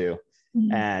jump into.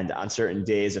 Mm-hmm. And on certain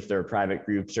days, if they're a private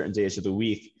group, certain days of the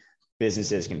week,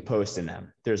 businesses can post in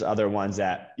them. There's other ones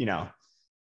that,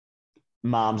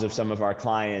 moms of some of our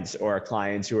clients or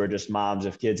clients who are just moms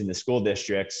of kids in the school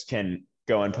districts can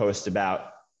go and post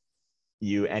about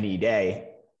you any day,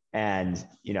 and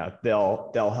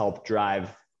they'll help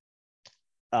drive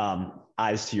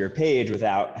eyes to your page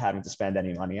without having to spend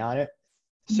any money on it.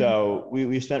 Mm-hmm. So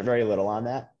we've spent very little on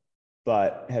that,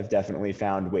 but have definitely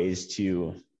found ways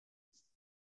to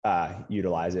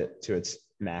utilize it to its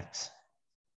max.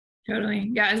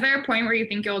 Totally. Yeah. Is there a point where you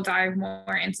think you'll dive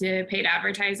more into paid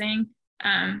advertising?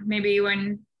 Maybe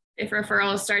if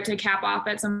referrals start to cap off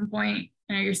at some point.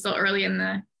 You're still early in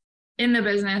the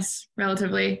business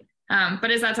relatively,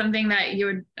 but is that something that you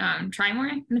would try more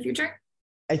in the future?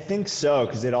 I think so,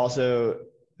 because it also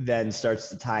then starts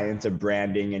to tie into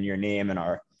branding and your name and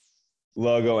our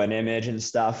logo and image and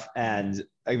stuff. And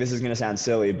like, this is going to sound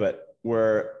silly, but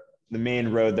the main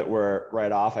road that we're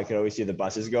right off, I could always see the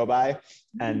buses go by,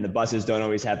 and the buses don't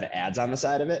always have the ads on the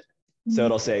side of it. So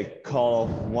it'll say, call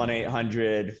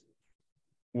 1-800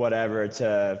 whatever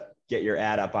to get your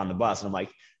ad up on the bus. And I'm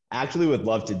like, actually would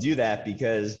love to do that,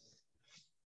 because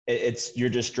you're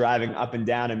just driving up and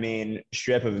down a main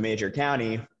strip of a major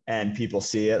county and people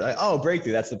see it like, oh,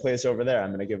 Breakthrough, that's the place over there, I'm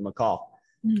going to give them a call.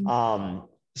 Mm-hmm.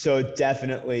 So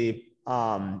definitely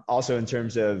also in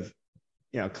terms of,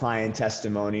 client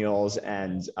testimonials,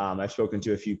 and I've spoken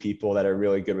to a few people that are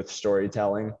really good with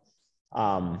storytelling,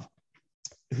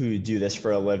 who do this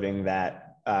for a living,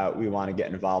 that we want to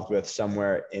get involved with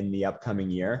somewhere in the upcoming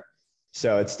year.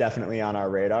 So it's definitely on our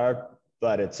radar,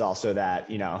 but it's also that,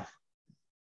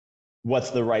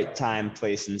 what's the right time,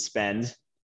 place, and spend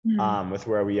with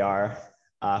where we are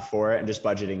for it, and just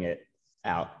budgeting it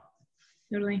out.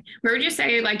 Totally. Where would you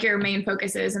say like your main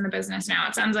focus is in the business now?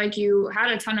 It sounds like you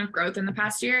had a ton of growth in the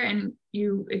past year, and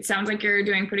it sounds like you're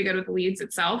doing pretty good with the leads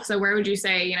itself. So where would you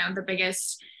say, the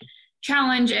biggest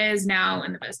challenge is now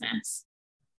in the business?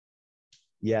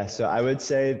 Yeah. So I would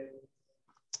say,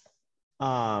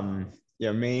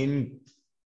 main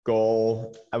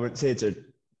goal, I wouldn't say it's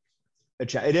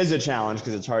it is a challenge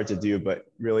because it's hard to do, but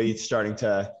really starting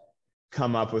to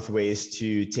come up with ways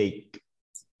to take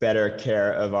better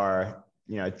care of our,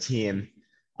 team.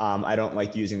 I don't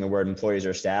like using the word employees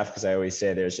or staff because I always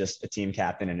say there's just a team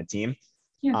captain and a team.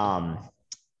 Yeah.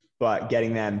 But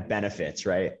getting them benefits,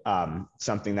 right?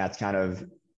 Something that's kind of,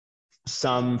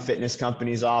 some fitness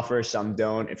companies offer, some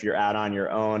don't. If you're out on your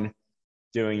own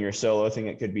doing your solo thing,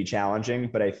 it could be challenging.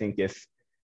 But I think if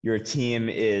your team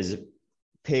is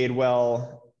paid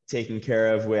well, taken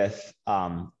care of with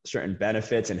certain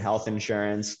benefits and health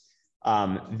insurance,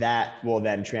 that will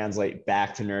then translate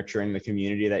back to nurturing the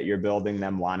community that you're building,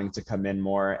 them wanting to come in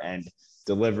more and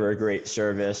deliver a great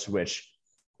service, which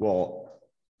will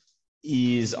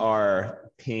ease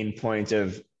our pain point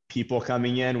of people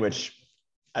coming in, which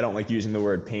I don't like using the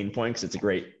word pain point because it's a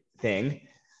great thing.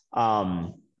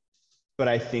 But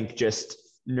I think just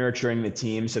nurturing the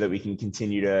team so that we can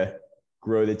continue to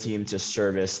grow the team to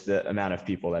service the amount of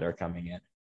people that are coming in.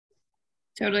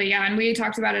 Totally. Yeah. And we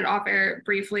talked about it off air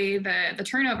briefly. The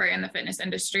turnover in the fitness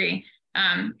industry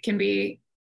can be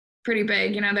pretty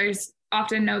big. There's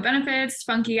often no benefits,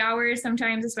 funky hours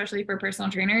sometimes, especially for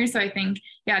personal trainers. So I think,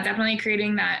 yeah, definitely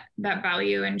creating that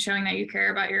value and showing that you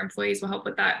care about your employees will help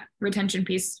with that retention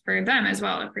piece for them as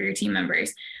well, for your team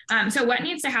members. So what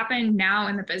needs to happen now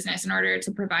in the business in order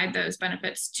to provide those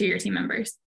benefits to your team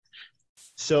members?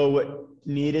 So what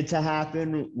needed to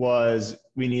happen was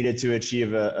we needed to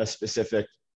achieve a specific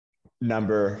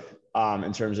number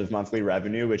in terms of monthly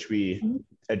revenue, which we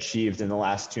achieved in the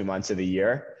last 2 months of the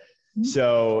year.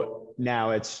 So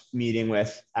now it's meeting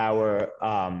with our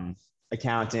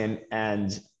accountant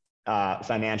and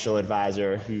financial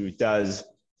advisor who does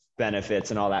benefits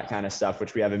and all that kind of stuff,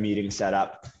 which we have a meeting set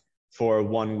up for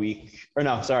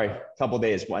a couple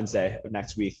days, Wednesday of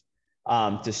next week,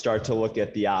 to start to look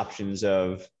at the options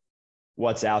of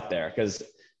what's out there. Because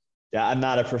I'm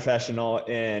not a professional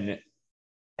in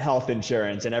health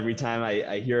insurance, and every time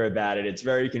I hear about it, it's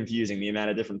very confusing, the amount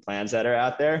of different plans that are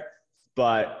out there.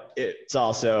 But it's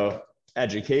also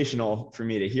educational for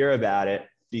me to hear about it,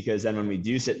 because then when we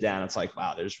do sit down, it's like,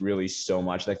 wow, there's really so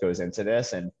much that goes into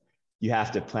this, and you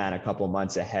have to plan a couple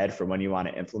months ahead for when you want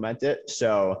to implement it.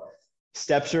 So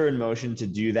steps are in motion to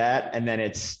do that. And then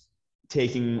it's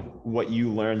taking what you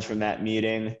learned from that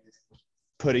meeting,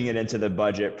 putting it into the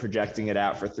budget, projecting it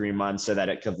out for 3 months so that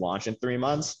it could launch in 3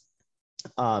 months.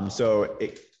 So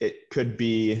it could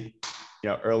be,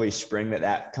 early spring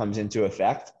that comes into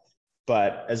effect.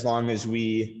 But as long as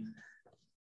it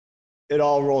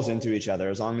all rolls into each other,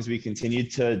 as long as we continue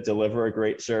to deliver a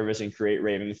great service and create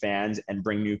raving fans and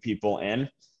bring new people in,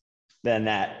 then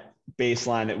that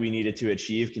baseline that we needed to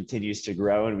achieve continues to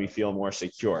grow and we feel more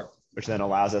secure, which then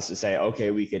allows us to say,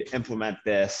 okay, we could implement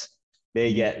this,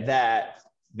 they get that,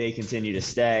 they continue to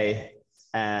stay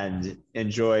and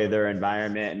enjoy their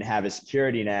environment and have a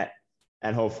security net.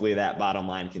 And hopefully that bottom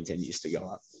line continues to go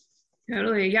up.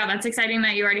 Totally. Yeah. That's exciting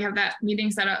that you already have that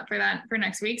meeting set up for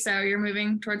next week. So you're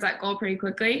moving towards that goal pretty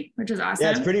quickly, which is awesome.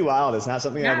 Yeah, it's pretty wild. It's not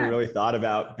something I ever really thought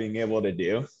about being able to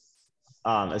do.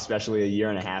 Especially a year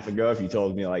and a half ago, if you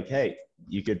told me like, hey,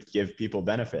 you could give people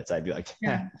benefits, I'd be like,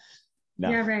 no.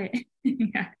 Yeah, right.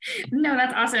 Yeah. No,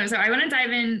 that's awesome. So I want to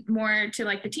dive in more to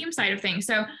like the team side of things.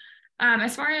 So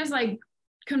as far as like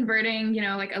converting,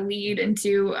 like a lead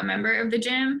into a member of the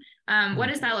gym, what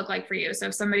does that look like for you? So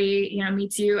if somebody,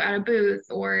 meets you at a booth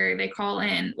or they call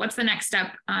in, what's the next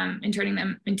step in turning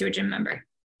them into a gym member?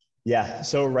 Yeah.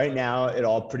 So right now it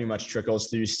all pretty much trickles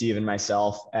through Steve and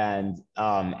myself. And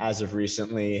as of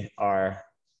recently, our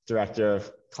director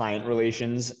of client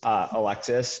relations,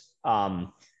 Alexis,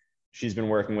 she's been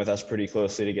working with us pretty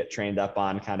closely to get trained up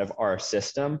on kind of our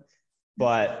system.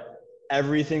 But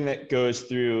everything that goes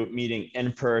through meeting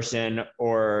in person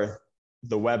or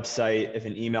the website, if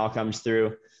an email comes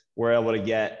through, we're able to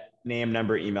get name,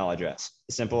 number, email address.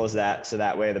 As simple as that. So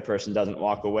that way the person doesn't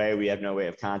walk away. We have no way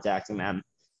of contacting them.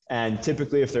 And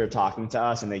typically if they're talking to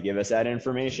us and they give us that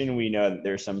information, we know that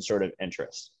there's some sort of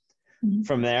interest. Mm-hmm.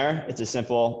 From there, it's a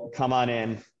simple, come on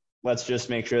in. Let's just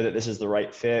make sure that this is the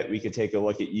right fit. We could take a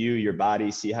look at you, your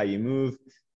body, see how you move,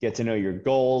 get to know your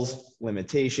goals,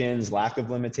 limitations, lack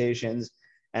of limitations,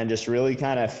 and just really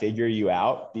kind of figure you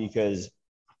out, because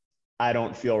I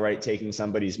don't feel right taking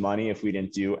somebody's money if we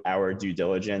didn't do our due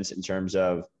diligence in terms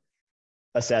of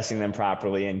assessing them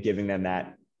properly and giving them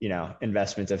that,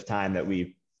 investment of time that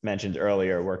we mentioned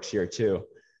earlier works here too.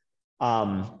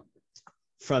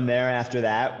 From there, after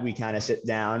that, we kind of sit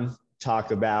down, talk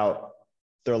about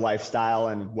their lifestyle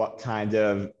and what kind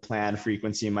of plan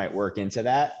frequency might work into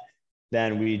that.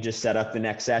 Then we just set up the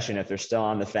next session. If they're still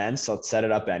on the fence, let's set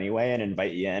it up anyway and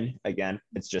invite you in. Again,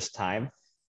 it's just time.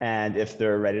 And if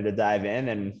they're ready to dive in,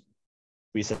 and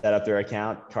we set up their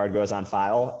account, card goes on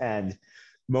file, and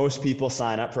Most people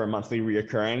sign up for a monthly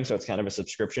reoccurring, so it's kind of a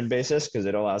subscription basis because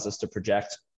it allows us to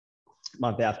project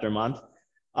month after month.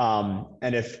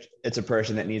 And if it's a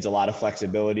person that needs a lot of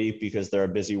flexibility because they're a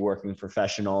busy working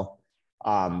professional,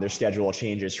 their schedule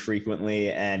changes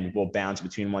frequently and will bounce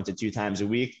between 1 to 2 times a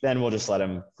week, then we'll just let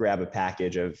them grab a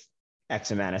package of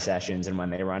X amount of sessions. And when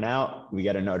they run out, we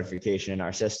get a notification in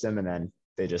our system and then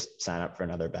they just sign up for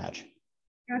another batch.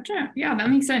 Gotcha. Yeah, that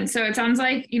makes sense. So it sounds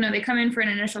like, they come in for an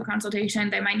initial consultation.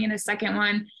 They might need a second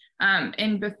one.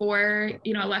 And before,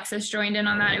 Alexis joined in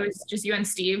on that, it was just you and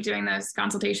Steve doing those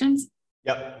consultations.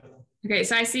 Yep. Okay.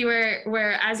 So I see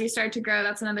where as you start to grow,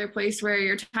 that's another place where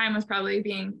your time was probably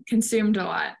being consumed a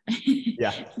lot.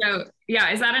 Yeah. So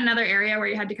yeah, is that another area where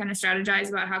you had to kind of strategize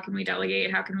about how can we delegate?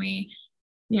 How can we,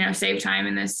 save time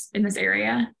in this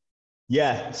area?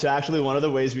 Yeah. So actually one of the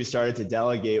ways we started to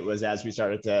delegate was as we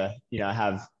started to,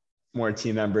 have more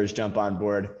team members jump on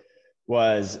board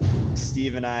was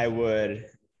Steve and I would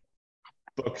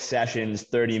book sessions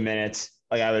 30 minutes.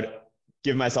 Like I would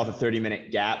give myself a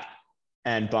 30-minute gap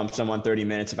and bump someone 30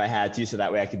 minutes if I had to. So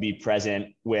that way I could be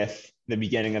present with the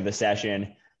beginning of the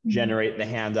session, generate the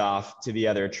handoff to the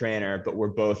other trainer, but we're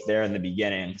both there in the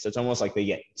beginning. So it's almost like they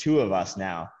get 2 of us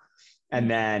now. And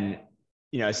then,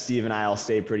 Steve and I will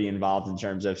stay pretty involved in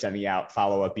terms of sending out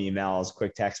follow-up emails,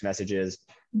 quick text messages.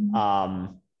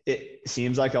 It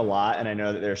seems like a lot. And I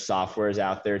know that there's softwares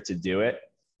out there to do it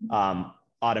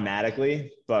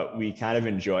automatically, but we kind of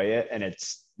enjoy it. And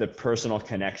it's the personal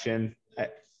connection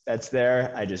that's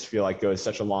there. I just feel like goes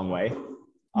such a long way.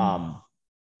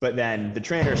 But then the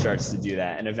trainer starts to do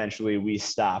that and eventually we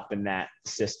stop and that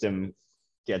system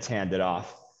gets handed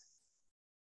off.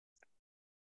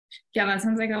 Yeah, that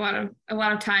sounds like a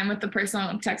lot of time with the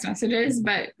personal text messages,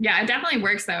 but yeah, it definitely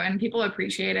works though. And people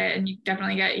appreciate it. And you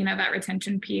definitely get, that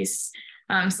retention piece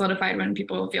solidified when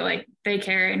people feel like they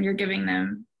care and you're giving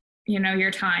them,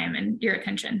 your time and your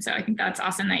attention. So I think that's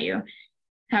awesome that you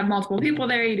have multiple people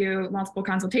there. You do multiple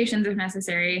consultations if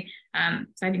necessary.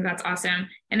 So I think that's awesome.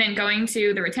 And then going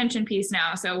to the retention piece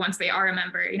now. So once they are a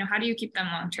member, how do you keep them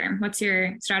long-term? What's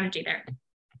your strategy there?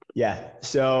 Yeah.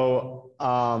 So,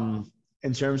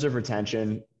 in terms of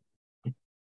retention,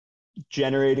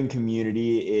 generating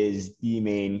community is the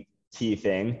main key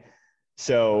thing.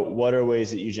 So what are ways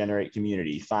that you generate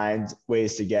community? Find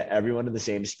ways to get everyone to the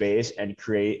same space and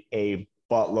create a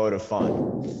buttload of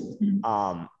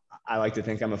fun. I like to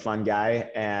think I'm a fun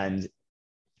guy and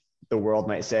the world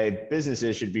might say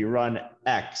businesses should be run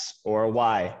X or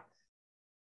Y.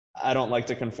 I don't like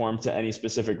to conform to any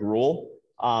specific rule.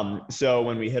 So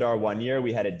when we hit our 1 year,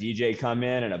 we had a DJ come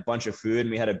in and a bunch of food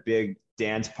and we had a big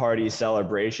dance party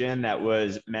celebration that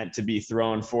was meant to be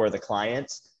thrown for the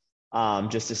clients,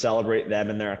 just to celebrate them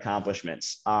and their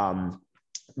accomplishments.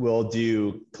 We'll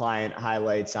do client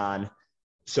highlights on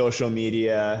social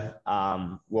media.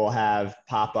 We'll have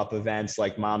pop-up events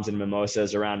like Moms and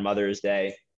Mimosas around Mother's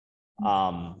Day.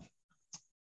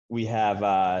 We have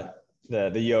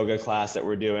the yoga class that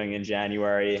we're doing in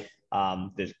January.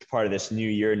 The part of this new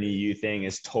year, new you thing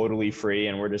is totally free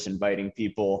and we're just inviting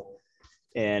people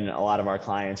in. A lot of our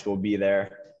clients will be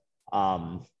there.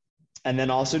 And then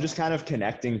also just kind of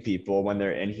connecting people when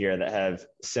they're in here that have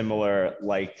similar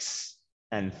likes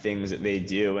and things that they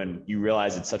do. And you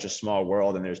realize it's such a small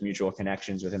world and there's mutual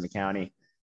connections within the county.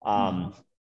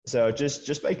 So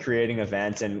just by creating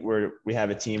events, and we have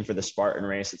a team for the Spartan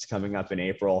race that's coming up in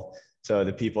April. So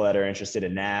the people that are interested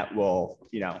in that will,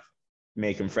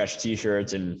 make them fresh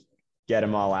t-shirts and get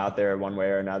them all out there one way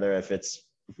or another. If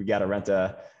we got to rent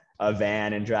a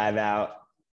van and drive out,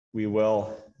 we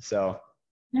will. So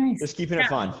nice. Just keeping it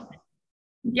fun.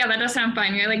 Yeah, that does sound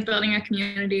fun. You're like building a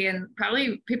community and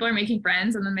probably people are making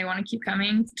friends and then they want to keep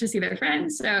coming to see their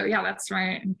friends. So yeah, that's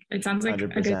smart. It sounds like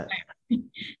 100%. A good time.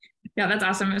 Yeah, that's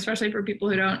awesome. Especially for people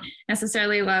who don't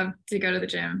necessarily love to go to the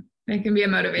gym. It can be a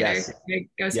motivator. Yes. To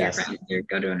go see your friends or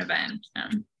go to an event.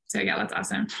 So yeah, that's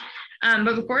awesome.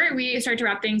 But before we start to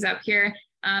wrap things up here,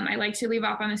 I like to leave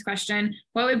off on this question.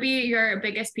 What would be your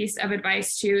biggest piece of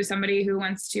advice to somebody who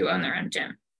wants to own their own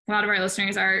gym? A lot of our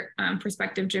listeners are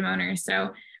prospective gym owners.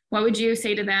 So what would you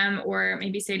say to them or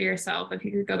maybe say to yourself if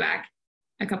you could go back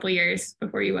a couple of years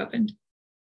before you opened?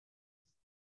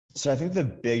 So I think the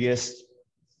biggest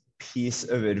piece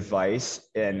of advice,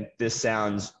 and this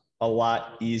sounds a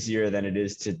lot easier than it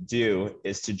is to do,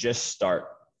 is to just start.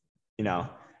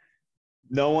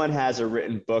 No one has a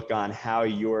written book on how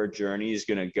your journey is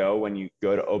going to go when you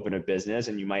go to open a business,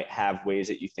 and you might have ways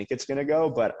that you think it's going to go,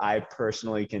 but I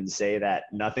personally can say that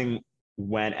nothing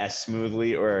went as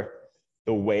smoothly or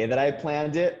the way that I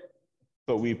planned it,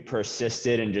 but we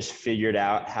persisted and just figured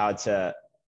out how to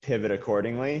pivot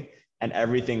accordingly. and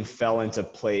everything fell into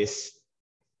place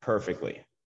perfectly,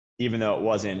 even though it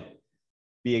wasn't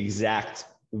the exact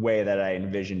way that I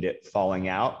envisioned it falling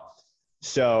out.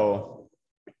 So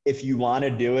if you want to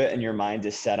do it and your mind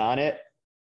is set on it,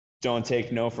 don't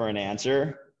take no for an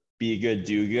answer. Be good,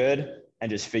 do good,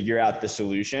 and just figure out the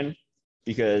solution.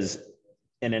 Because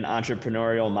in an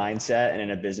entrepreneurial mindset and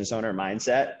in a business owner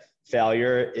mindset,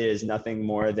 failure is nothing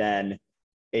more than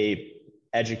a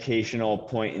educational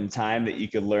point in time that you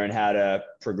could learn how to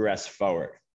progress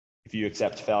forward. If you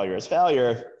accept failure as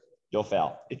failure, you'll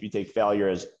fail. If you take failure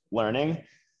as learning,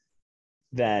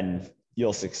 then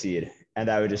you'll succeed. And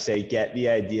I would just say, get the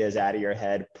ideas out of your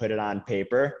head, put it on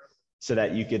paper so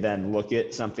that you could then look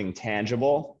at something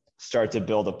tangible, start to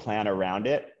build a plan around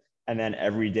it. And then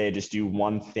every day, just do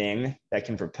one thing that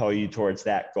can propel you towards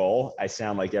that goal. I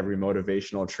sound like every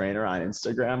motivational trainer on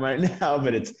Instagram right now,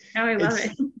 but I love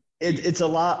it. It's a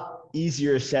lot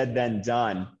easier said than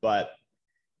done, but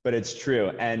it's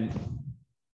true. And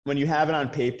when you have it on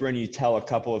paper and you tell a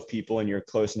couple of people in your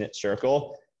close-knit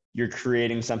circle, you're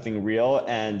creating something real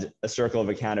and a circle of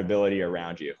accountability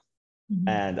around you. Mm-hmm.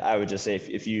 And I would just say,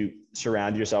 if you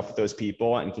surround yourself with those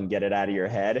people and can get it out of your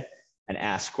head and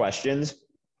ask questions,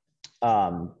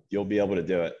 you'll be able to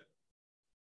do it.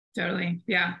 Totally.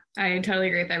 Yeah. I totally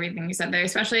agree with everything you said there,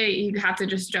 especially you have to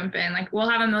just jump in. Like, we'll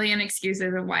have a million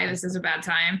excuses of why this is a bad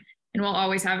time, and we'll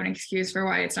always have an excuse for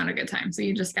why it's not a good time. So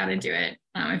you just got to do it.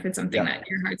 If it's something that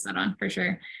your heart's set on, for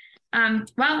sure.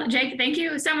 Well, Jake, thank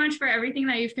you so much for everything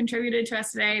that you've contributed to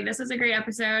us today. This was a great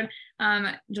episode,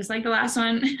 just like the last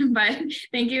one, but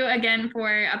thank you again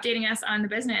for updating us on the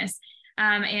business.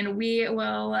 And we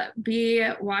will be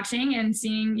watching and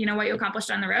seeing, what you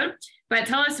accomplished on the road. But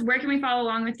tell us, where can we follow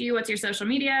along with you? What's your social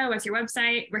media? What's your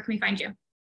website? Where can we find you?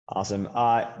 Awesome.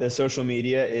 The social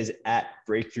media is at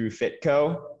Breakthrough Fit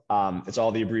Co. It's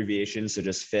all the abbreviations, so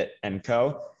just Fit and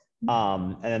Co.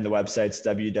 And then the website's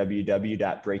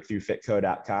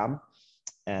www.breakthroughfitco.com.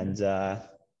 And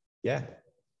yeah.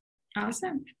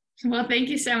 Awesome. Well, thank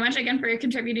you so much again for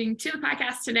contributing to the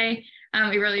podcast today.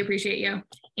 We really appreciate you.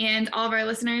 And all of our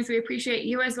listeners, we appreciate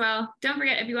you as well. Don't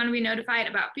forget, if you want to be notified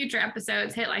about future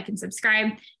episodes, hit like and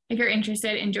subscribe. If you're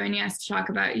interested in joining us to talk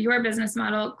about your business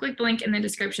model, click the link in the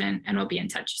description and we'll be in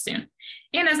touch soon.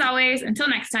 And as always, until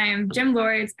next time, Gym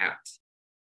Lords out.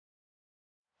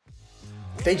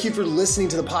 Thank you for listening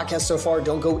to the podcast so far.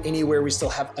 Don't go anywhere. We still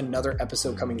have another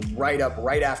episode coming right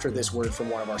after this word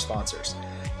from one of our sponsors.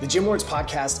 The Gym Lords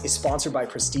podcast is sponsored by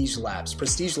Prestige Labs.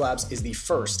 Prestige Labs is the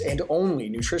first and only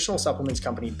nutritional supplements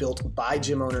company built by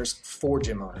gym owners for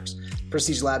gym owners.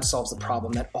 Prestige Labs solves the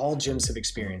problem that all gyms have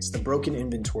experienced: the broken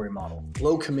inventory model,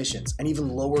 low commissions, and even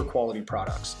lower quality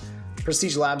products.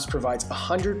 Prestige Labs provides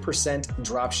 100%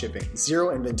 drop shipping,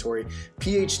 zero inventory,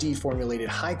 PhD formulated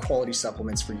high quality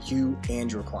supplements for you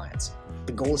and your clients.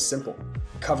 The goal is simple: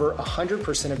 cover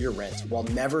 100% of your rent while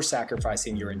never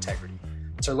sacrificing your integrity.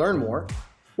 To learn more,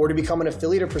 or to become an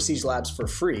affiliate of Prestige Labs for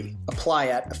free, apply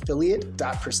at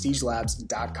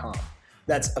affiliate.prestigelabs.com.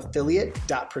 That's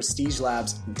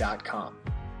affiliate.prestigelabs.com.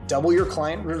 Double your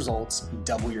client results,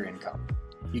 double your income.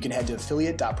 You can head to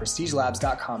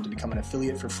affiliate.prestigelabs.com to become an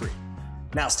affiliate for free.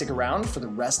 Now stick around for the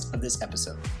rest of this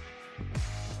episode.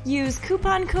 Use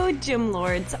coupon code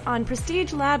GYMLORDS on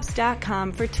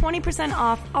prestigelabs.com for 20%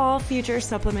 off all future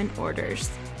supplement orders.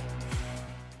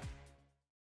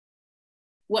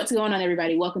 What's going on,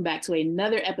 everybody? Welcome back to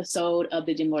another episode of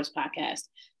the Gym Lords podcast.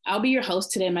 I'll be your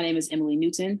host today. My name is Emily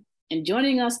Newton, and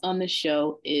joining us on the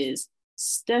show is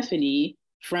Stephanie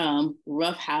from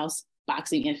Rough House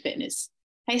Boxing and Fitness.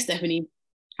 Hey, Stephanie.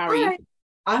 How are you?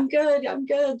 I'm good.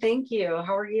 Thank you.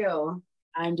 How are you?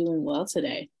 I'm doing well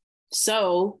today.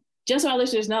 So just so our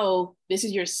listeners know, this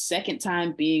is your second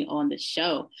time being on the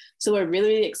show. So we're really,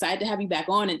 really excited to have you back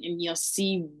on and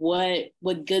see what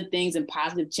good things and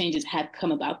positive changes have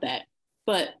come about that.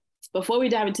 But before we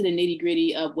dive into the nitty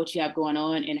gritty of what you have going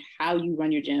on and how you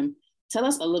run your gym, tell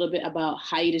us a little bit about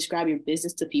how you describe your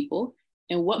business to people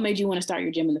and what made you want to start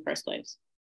your gym in the first place.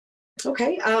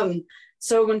 Okay.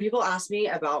 So when people ask me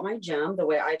about my gym, the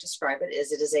way I describe it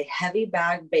is a heavy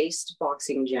bag based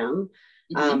boxing gym.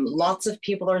 Mm-hmm. Lots of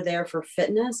people are there for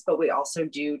fitness, but we also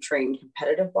do train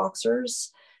competitive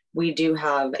boxers. We do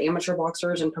have amateur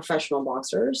boxers and professional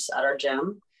boxers at our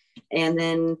gym. And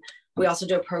then we also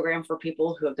do a program for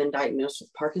people who have been diagnosed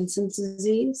with Parkinson's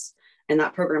disease. And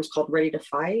that program is called Ready to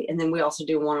Fight. And then we also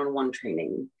do one-on-one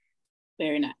training.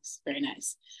 Very nice. Very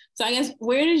nice. So I guess,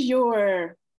 where does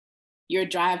your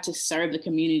drive to serve the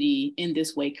community in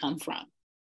this way come from?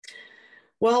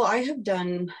 Well, I have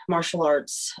done martial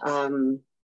arts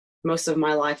most of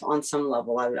my life on some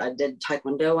level. I did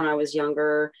Taekwondo when I was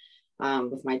younger.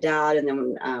 with my dad. And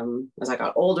then as I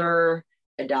got older,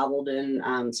 I dabbled in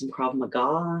some Krav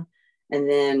Maga. And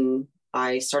then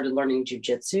I started learning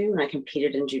jujitsu, and I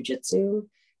competed in jujitsu.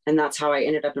 And that's how I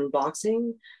ended up in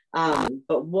boxing.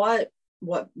 But why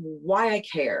I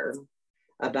care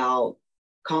about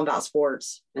combat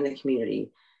sports and the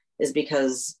community is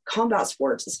because combat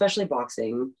sports, especially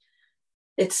boxing,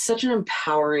 it's such an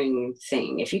empowering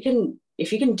thing. If you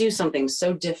can do something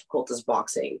so difficult as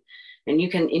boxing, and you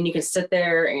can sit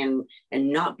there and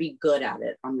not be good at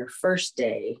it on your first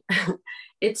day,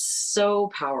 it's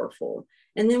so powerful.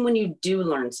 And then when you do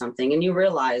learn something and you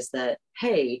realize that,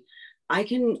 hey, I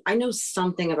know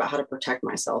something about how to protect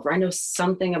myself, or I know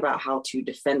something about how to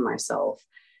defend myself,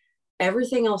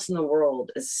 everything else in the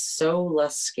world is so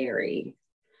less scary.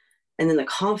 And then the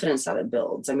confidence that it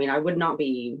builds. I mean, I would not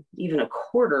be even a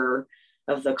quarter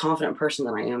of the confident person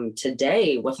that I am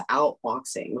today without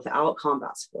boxing, without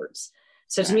combat sports.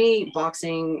 So to me,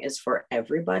 boxing is for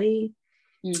everybody.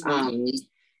 Mm-hmm.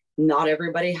 Not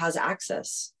everybody has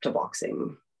access to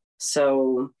boxing.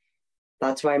 So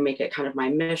that's why I make it kind of my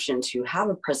mission to have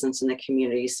a presence in the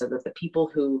community, so that the people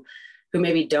who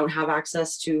maybe don't have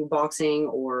access to boxing,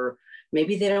 or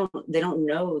maybe they don't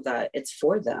know that it's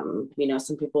for them. You know,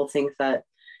 some people think that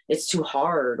it's too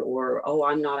hard, or, oh,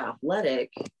 I'm not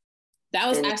athletic. That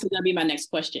was actually going to be my next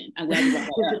question. I'm glad you brought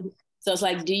that up. So it's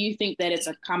like, do you think that it's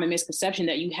a common misconception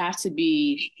that you have to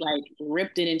be like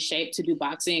ripped and in shape to do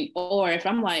boxing? Or if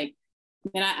I'm like,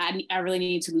 man, I really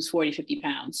need to lose 40, 50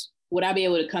 pounds, would I be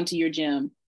able to come to your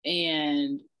gym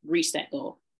and reach that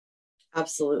goal?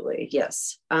 Absolutely.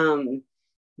 Yes.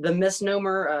 The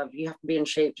misnomer of you have to be in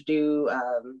shape to do,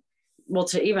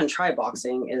 to even try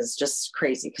boxing is just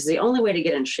crazy, because the only way to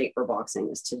get in shape for boxing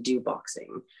is to do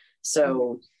boxing.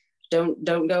 So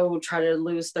don't go try to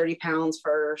lose 30 pounds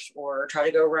first, or try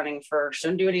to go running first.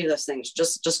 Don't do any of those things.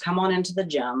 Just come on into the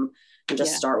gym and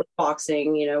just start with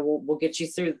boxing. You know, we'll get you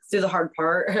through the hard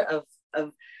part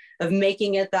of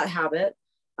making it that habit.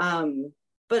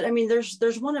 But I mean,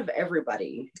 there's one of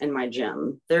everybody in my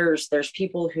gym. There's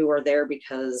people who are there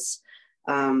because,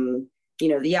 they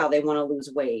want to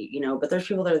lose weight, but there's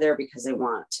people that are there because they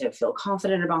want to feel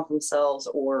confident about themselves,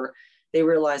 or they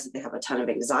realize that they have a ton of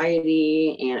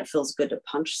anxiety and it feels good to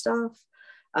punch stuff.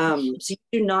 So you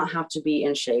do not have to be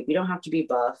in shape. You don't have to be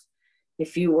buff.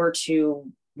 If you were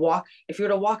to walk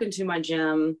into my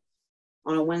gym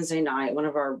on a Wednesday night, one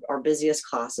of our busiest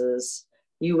classes,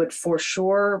 you would for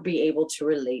sure be able to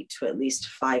relate to at least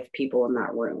 5 people in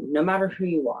that room, no matter who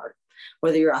you are,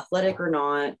 whether you're athletic or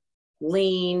not,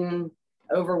 lean,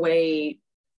 overweight,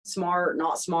 smart,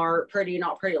 not smart, pretty,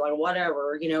 not pretty, like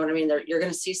whatever, you know what I mean? You're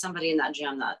going to see somebody in that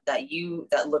gym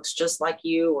that looks just like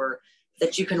you, or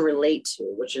that you can relate to,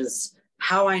 which is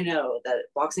how I know that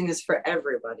boxing is for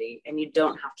everybody, and you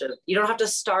don't have to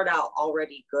start out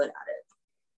already good at it.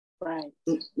 Right.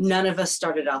 None of us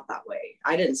started out that way.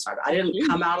 I didn't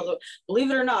come out of believe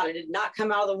it or not, I did not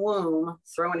come out of the womb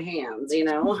throwing hands,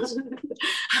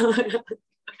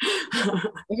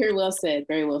 Very well said.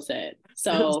 Very well said.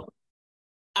 So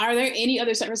are there any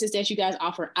other services that you guys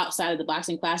offer outside of the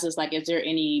boxing classes? Like, is there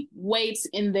any weights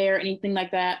in there, anything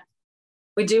like that?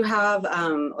 We do have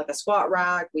like a squat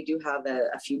rack. We do have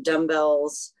a few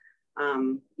dumbbells,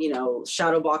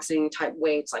 shadow boxing type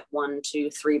weights, like 1, 2,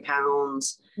 3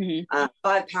 pounds,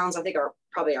 5 pounds. I think are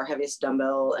probably our heaviest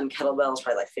dumbbell, and kettlebell is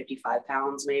probably like 55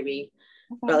 pounds, maybe.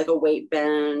 Okay. But like a weight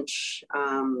bench,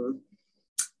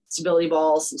 stability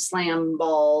balls, some slam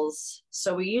balls.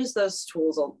 So we use those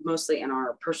tools mostly in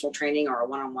our personal training or our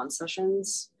one-on-one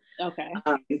sessions. Okay.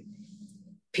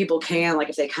 People can, like,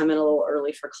 if they come in a little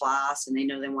early for class and they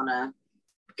know they want to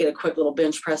get a quick little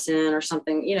bench press in or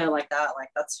something, like that, like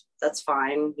that's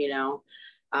fine,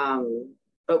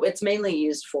 but it's mainly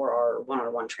used for our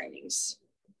one-on-one trainings.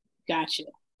 Gotcha.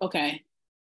 Okay.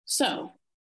 So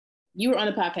you were on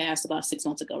the podcast about 6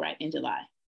 months ago, right? In July.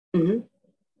 Mm-hmm.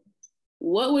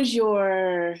 What was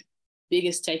your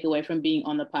biggest takeaway from being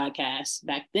on the podcast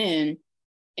back then?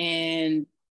 And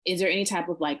is there any type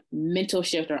of like mental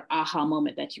shift or aha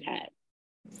moment that you had?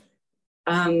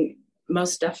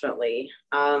 Most definitely.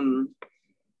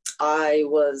 I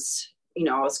was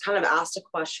kind of asked a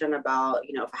question about,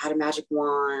 if I had a magic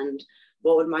wand,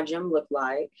 what would my gym look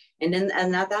like? And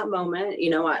at that moment,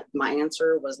 my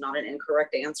answer was not an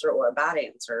incorrect answer or a bad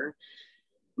answer,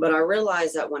 but I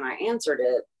realized that when I answered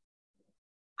it,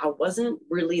 I wasn't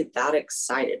really that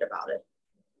excited about it.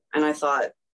 And I thought,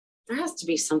 there has to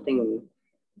be something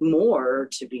more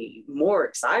to be more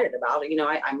excited about.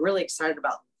 I'm really excited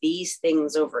about these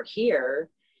things over here.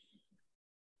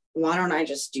 why don't I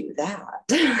just do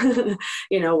that?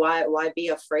 Why be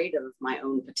afraid of my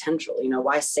own potential?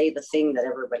 Why say the thing that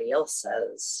everybody else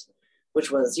says,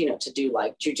 which was, to do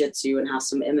like jujitsu and have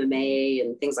some MMA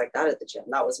and things like that at the gym.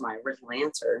 That was my original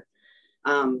answer.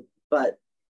 But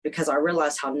because I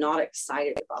realized how not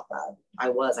excited about that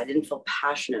I didn't feel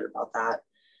passionate about that.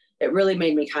 It really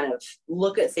made me kind of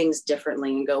look at things differently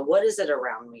and go, what is it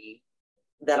around me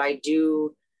that I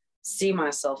do see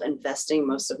myself investing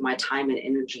most of my time and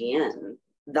energy in?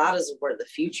 That is where the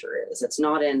future is. It's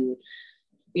not in,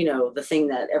 the thing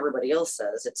that everybody else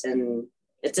says. It's in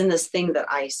this thing that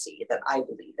I see, that I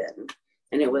believe in.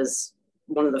 And it was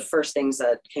one of the first things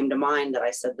that came to mind that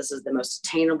I said, this is the most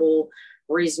attainable,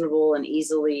 reasonable, and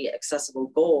easily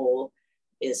accessible goal,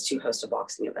 is to host a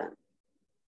boxing event.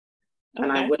 Okay.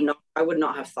 And I would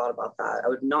not have thought about that. I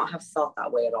would not have thought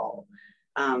that way at all.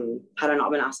 Had I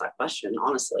not been asked that question,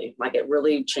 honestly. Like, it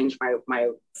really changed my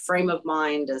frame of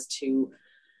mind as to,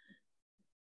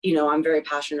 I'm very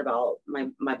passionate about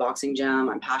my boxing gym.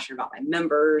 I'm passionate about my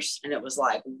members. And it was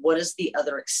like, what is the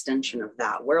other extension of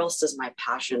that? Where else does my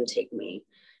passion take me?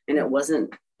 And it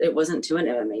wasn't to an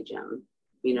MMA gym,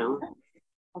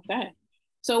 Okay.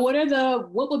 So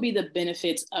what would be the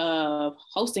benefits of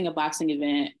hosting a boxing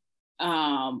event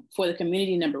for the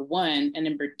community, number one, and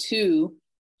number two,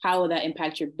 how will that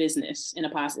impact your business in a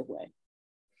positive way?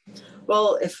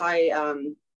 Well, if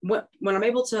when I'm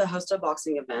able to host a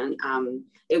boxing event,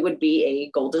 it would be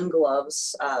a Golden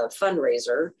Gloves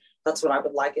fundraiser. That's what I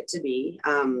would like it to be.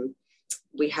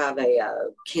 We have a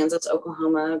Kansas,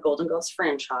 Oklahoma Golden Gloves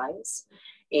franchise,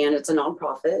 and it's a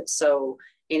nonprofit. So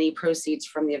any proceeds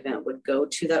from the event would go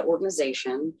to that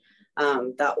organization.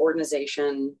 That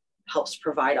organization helps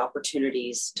provide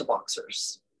opportunities to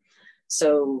boxers.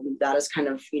 So that is kind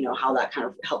of, how that kind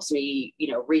of helps me,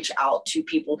 reach out to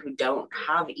people who don't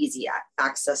have easy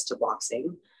access to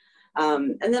boxing.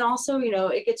 And then also,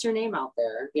 it gets your name out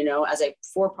there, as a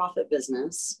for-profit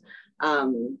business.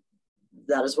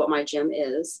 That is what my gym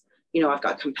is. I've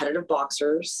got competitive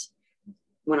boxers.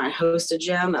 When I host a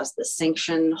gym as the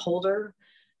sanction holder,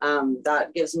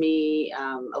 that gives me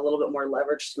a little bit more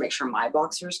leverage to make sure my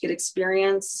boxers get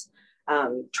experience.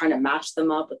 Trying to match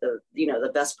them up with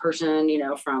the best person,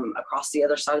 from across the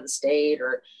other side of the state,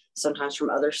 or sometimes from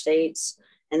other states.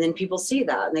 And then people see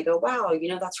that and they go, wow,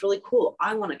 that's really cool.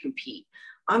 I want to compete.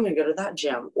 I'm going to go to that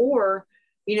gym. Or,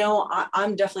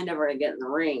 I'm definitely never going to get in the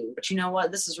ring, but you know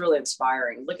what? This is really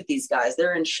inspiring. Look at these guys.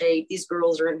 They're in shape. These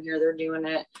girls are in here. They're doing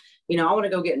it. I want to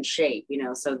go get in shape,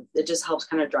 so it just helps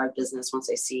kind of drive business once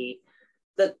they see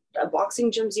that a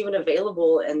boxing gym's even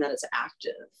available and that it's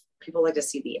active. People like to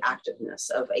see the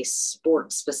activeness of a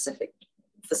sport specific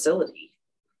facility.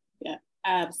 Yeah,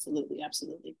 absolutely.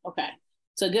 Absolutely. Okay.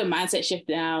 So good mindset shift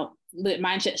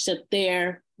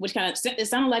there, which kind of, it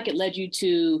sounded like it led you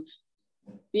to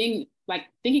being like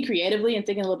thinking creatively and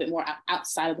thinking a little bit more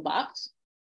outside of the box.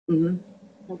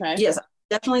 Mm-hmm. Okay. Yes,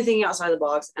 definitely thinking outside the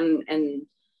box and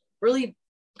really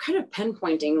kind of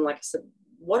pinpointing, like I said,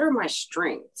 what are my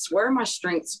strengths? Where are my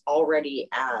strengths already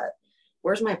at?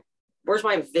 Where's my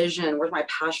vision? Where's my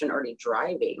passion already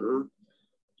driving?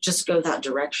 Just go that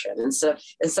direction instead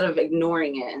of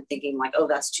ignoring it and thinking like, oh,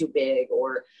 that's too big,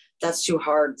 or that's too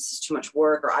hard. This is too much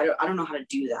work, or I don't know how to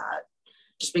do that.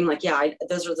 Just being like, yeah,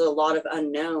 there's a lot of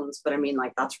unknowns, but I mean,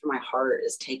 like, that's where my heart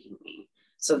is taking me.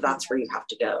 So that's where you have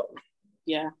to go.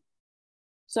 Yeah.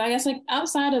 So I guess like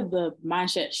outside of the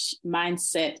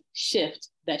mindset shift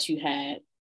that you had,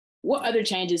 what other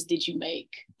changes did you make?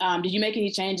 Did you make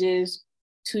any changes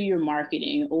to your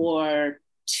marketing or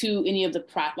to any of the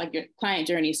like your client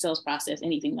journey, sales process,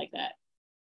 anything like that?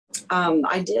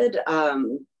 I did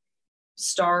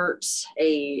start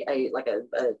a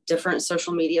different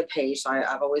social media page. So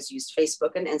I've always used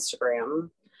Facebook and Instagram.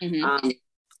 Mm-hmm.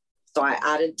 So I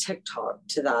added TikTok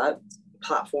to that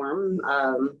platform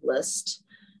list.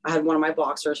 I had one of my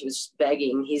boxers who was just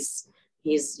begging. He's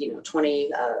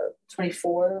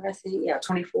 24, I think. Yeah,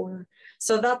 24.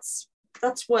 So that's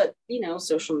what,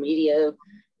 social media,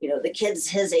 the kids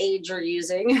his age are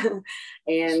using.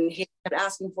 And he kept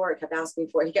asking for it.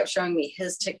 He kept showing me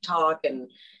his TikTok, and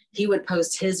he would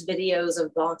post his videos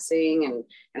of boxing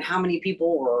and how many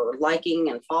people were liking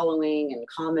and following and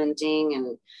commenting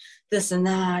and this and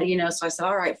that, So I said,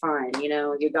 all right, fine.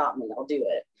 You got me. I'll do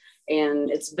it. And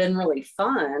it's been really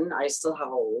fun. I still have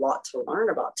a lot to learn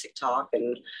about TikTok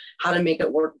and how to make it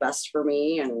work best for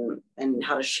me and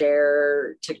how to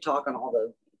share TikTok on all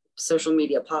the social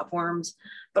media platforms.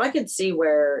 But I could see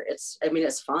where it's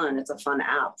fun. It's a fun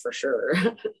app for sure.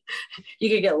 You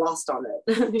could get lost on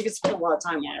it. You could spend a lot of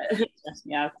time on it.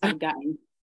 Yeah, I've gotten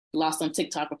lost on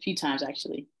TikTok a few times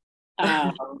actually.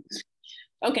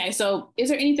 Okay, so is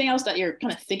there anything else that you're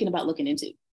kind of thinking about looking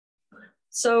into?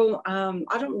 So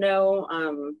I don't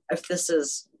know if this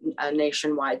is a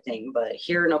nationwide thing, but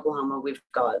here in Oklahoma, we've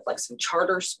got like some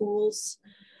charter schools.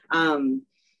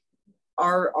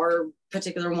 Our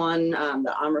particular one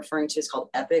that I'm referring to is called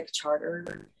Epic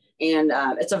Charter, and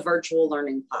it's a virtual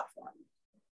learning platform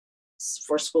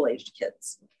for school-aged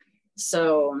kids.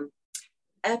 So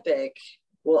Epic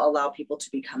will allow people to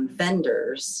become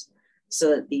vendors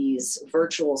so that these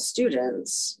virtual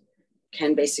students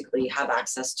can basically have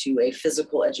access to a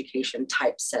physical education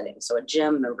type setting. So a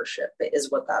gym membership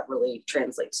is what that really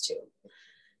translates to.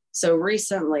 So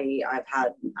recently I've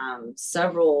had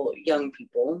several young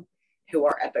people who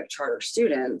are Epic Charter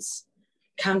students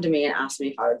come to me and ask me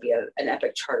if I would be an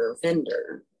Epic Charter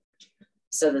vendor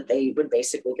so that they would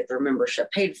basically get their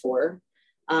membership paid for.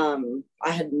 I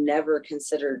had never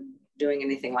considered doing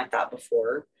anything like that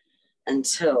before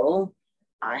until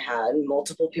I had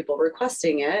multiple people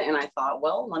requesting it, and I thought,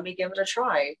 well, let me give it a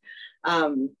try.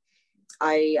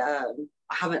 I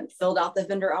haven't filled out the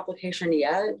vendor application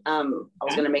yet. I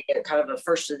was going to make it kind of a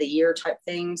first of the year type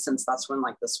thing, since that's when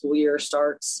like the school year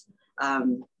starts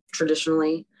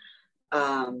traditionally.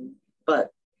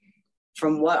 But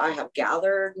from what I have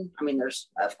gathered, I mean, there's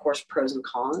of course pros and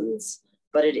cons,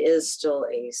 but it is still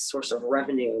a source of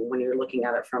revenue when you're looking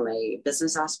at it from a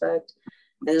business aspect.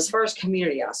 And as far as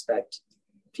community aspect,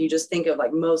 if you just think of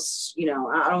like most,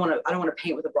 I don't want to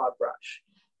paint with a broad brush,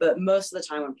 but most of the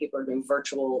time when people are doing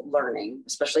virtual learning,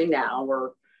 especially now,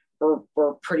 we're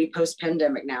pretty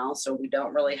post-pandemic now, so we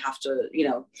don't really have to,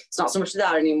 it's not so much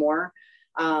that anymore.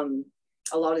 A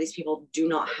lot of these people do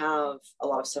not have a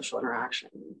lot of social interaction,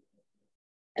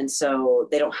 and so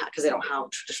they don't have, because they don't have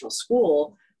traditional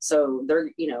school. So they're,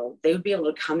 they would be able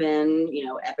to come in,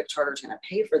 Epic Charter is going to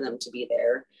pay for them to be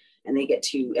there, and they get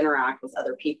to interact with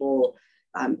other people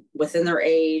within their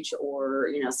age, or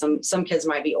some kids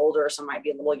might be older, some might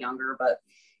be a little younger. But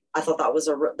I thought that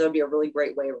would be a really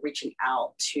great way of reaching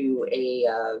out to a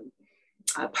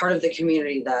part of the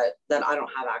community that I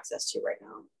don't have access to right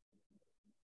now.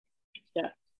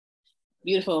 Yeah,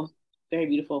 beautiful, very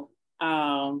beautiful.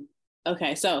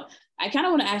 Okay, so I kind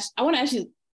of want to ask you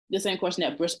the same question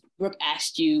that Brooke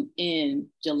asked you in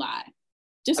July,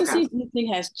 just to see if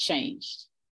anything has changed.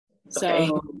 Okay.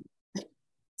 So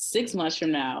 6 months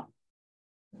from now,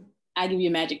 I give you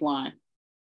a magic wand.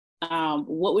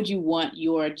 What would you want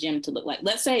your gym to look like?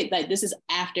 Let's say like this is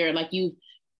after like you've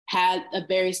had a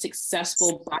very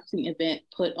successful boxing event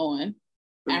put on.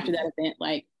 Mm-hmm. After that event,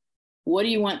 like what do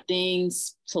you want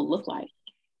things to look like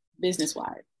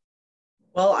business-wise?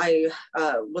 Well, I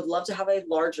would love to have a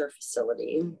larger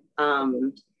facility.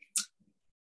 I'm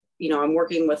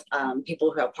working with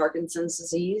people who have Parkinson's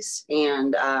disease,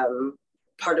 and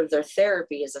part of their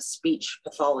therapy is a speech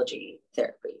pathology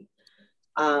therapy.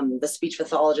 The speech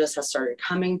pathologist has started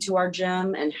coming to our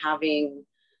gym and having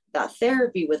that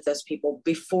therapy with those people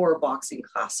before boxing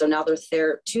class. So now their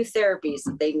two therapies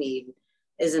that they need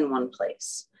is in one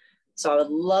place. So I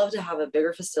would love to have a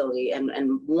bigger facility,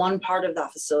 and one part of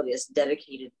that facility is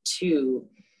dedicated to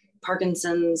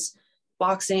Parkinson's,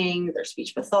 boxing, their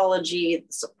speech pathology,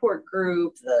 the support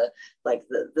group, the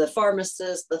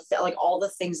pharmacist, all the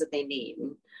things that they need.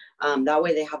 That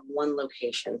way they have one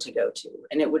location to go to,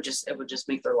 and it would just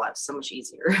make their lives so much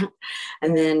easier.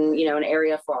 And then, an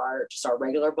area for our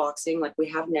regular boxing like we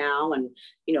have now, and,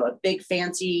 a big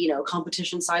fancy,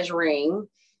 competition size ring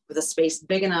with a space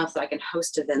big enough that I can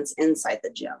host events inside the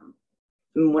gym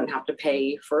and wouldn't have to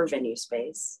pay for a venue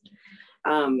space.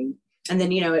 And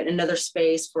then, another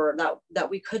space for that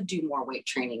we could do more weight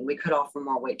training. We could offer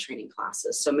more weight training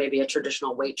classes. So maybe a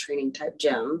traditional weight training type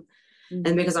gym. Mm-hmm.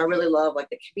 And because I really love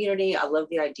the community, I love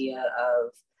the idea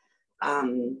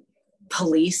of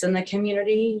police in the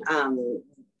community.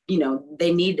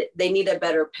 They need a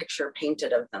better picture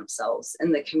painted of themselves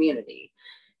in the community.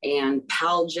 And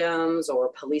PAL gyms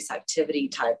or police activity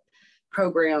type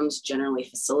programs generally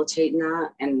facilitating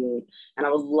that, and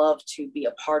I would love to be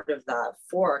a part of that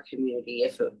for our community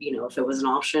if it was an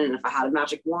option, and if I had a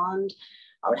magic wand,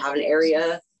 I would have an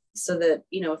area so that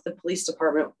if the police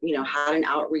department had an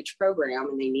outreach program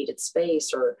and they needed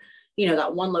space, or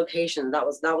that one location that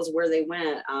was where they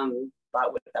went,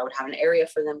 that would have an area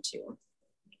for them too.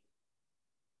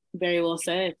 Very well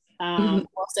said. Well,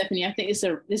 Stephanie, I think this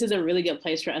is a really good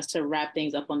place for us to wrap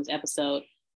things up on this episode.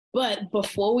 But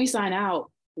before we sign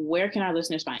out, where can our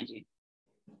listeners find you?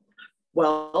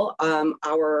 Well,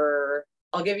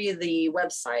 I'll give you the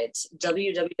website,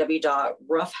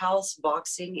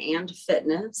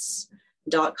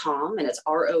 www.roughhouseboxingandfitness.com, and it's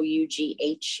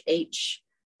ROUGHHOUSE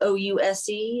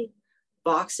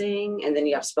boxing, and then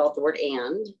you have to spell out the word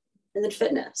and then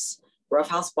fitness.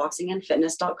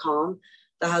 roughhouseboxingandfitness.com.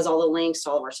 That has all the links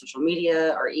to all of our social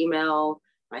media, our email,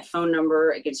 my phone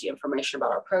number. It gives you information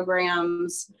about our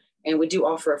programs. And we do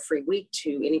offer a free week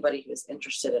to anybody who is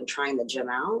interested in trying the gym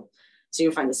out. So you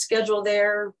can find the schedule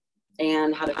there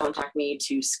and how to contact me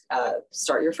to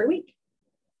start your free week.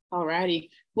 All righty.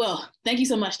 Well, thank you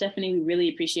so much, Stephanie. We really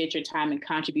appreciate your time and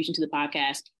contribution to the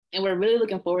podcast. And we're really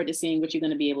looking forward to seeing what you're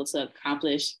going to be able to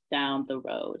accomplish down the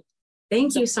road.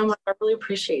 Thank you so much. I really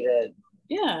appreciate it.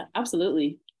 Yeah,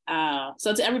 absolutely.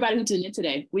 So to everybody who tuned in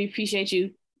today, we appreciate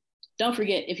you. Don't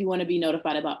forget, if you want to be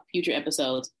notified about future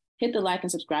episodes, hit the like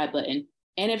and subscribe button.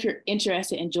 And if you're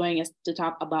interested in joining us to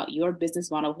talk about your business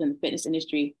model within the fitness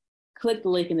industry, click the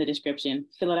link in the description,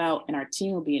 fill it out, and our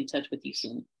team will be in touch with you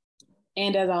soon.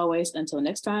 And as always, until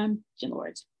next time, Gym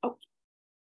Lords.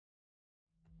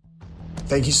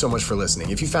 Thank you so much for listening.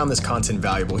 If you found this content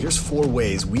valuable, here's 4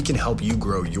 ways we can help you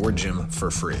grow your gym for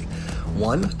free.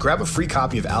 1, grab a free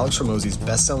copy of Alex Hormozi's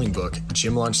best-selling book,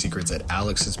 Gym Launch Secrets, at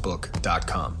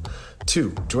alexsbook.com.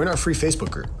 2, join our free Facebook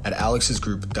group at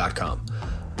alexsgroup.com.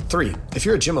 3, if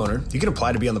you're a gym owner, you can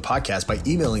apply to be on the podcast by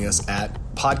emailing us at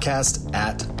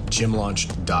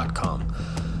podcast@gymlaunch.com.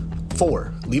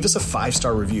 4, leave us a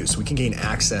 5-star review so we can gain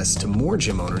access to more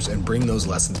gym owners and bring those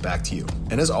lessons back to you.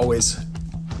 And as always,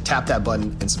 tap that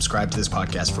button and subscribe to this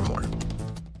podcast for more.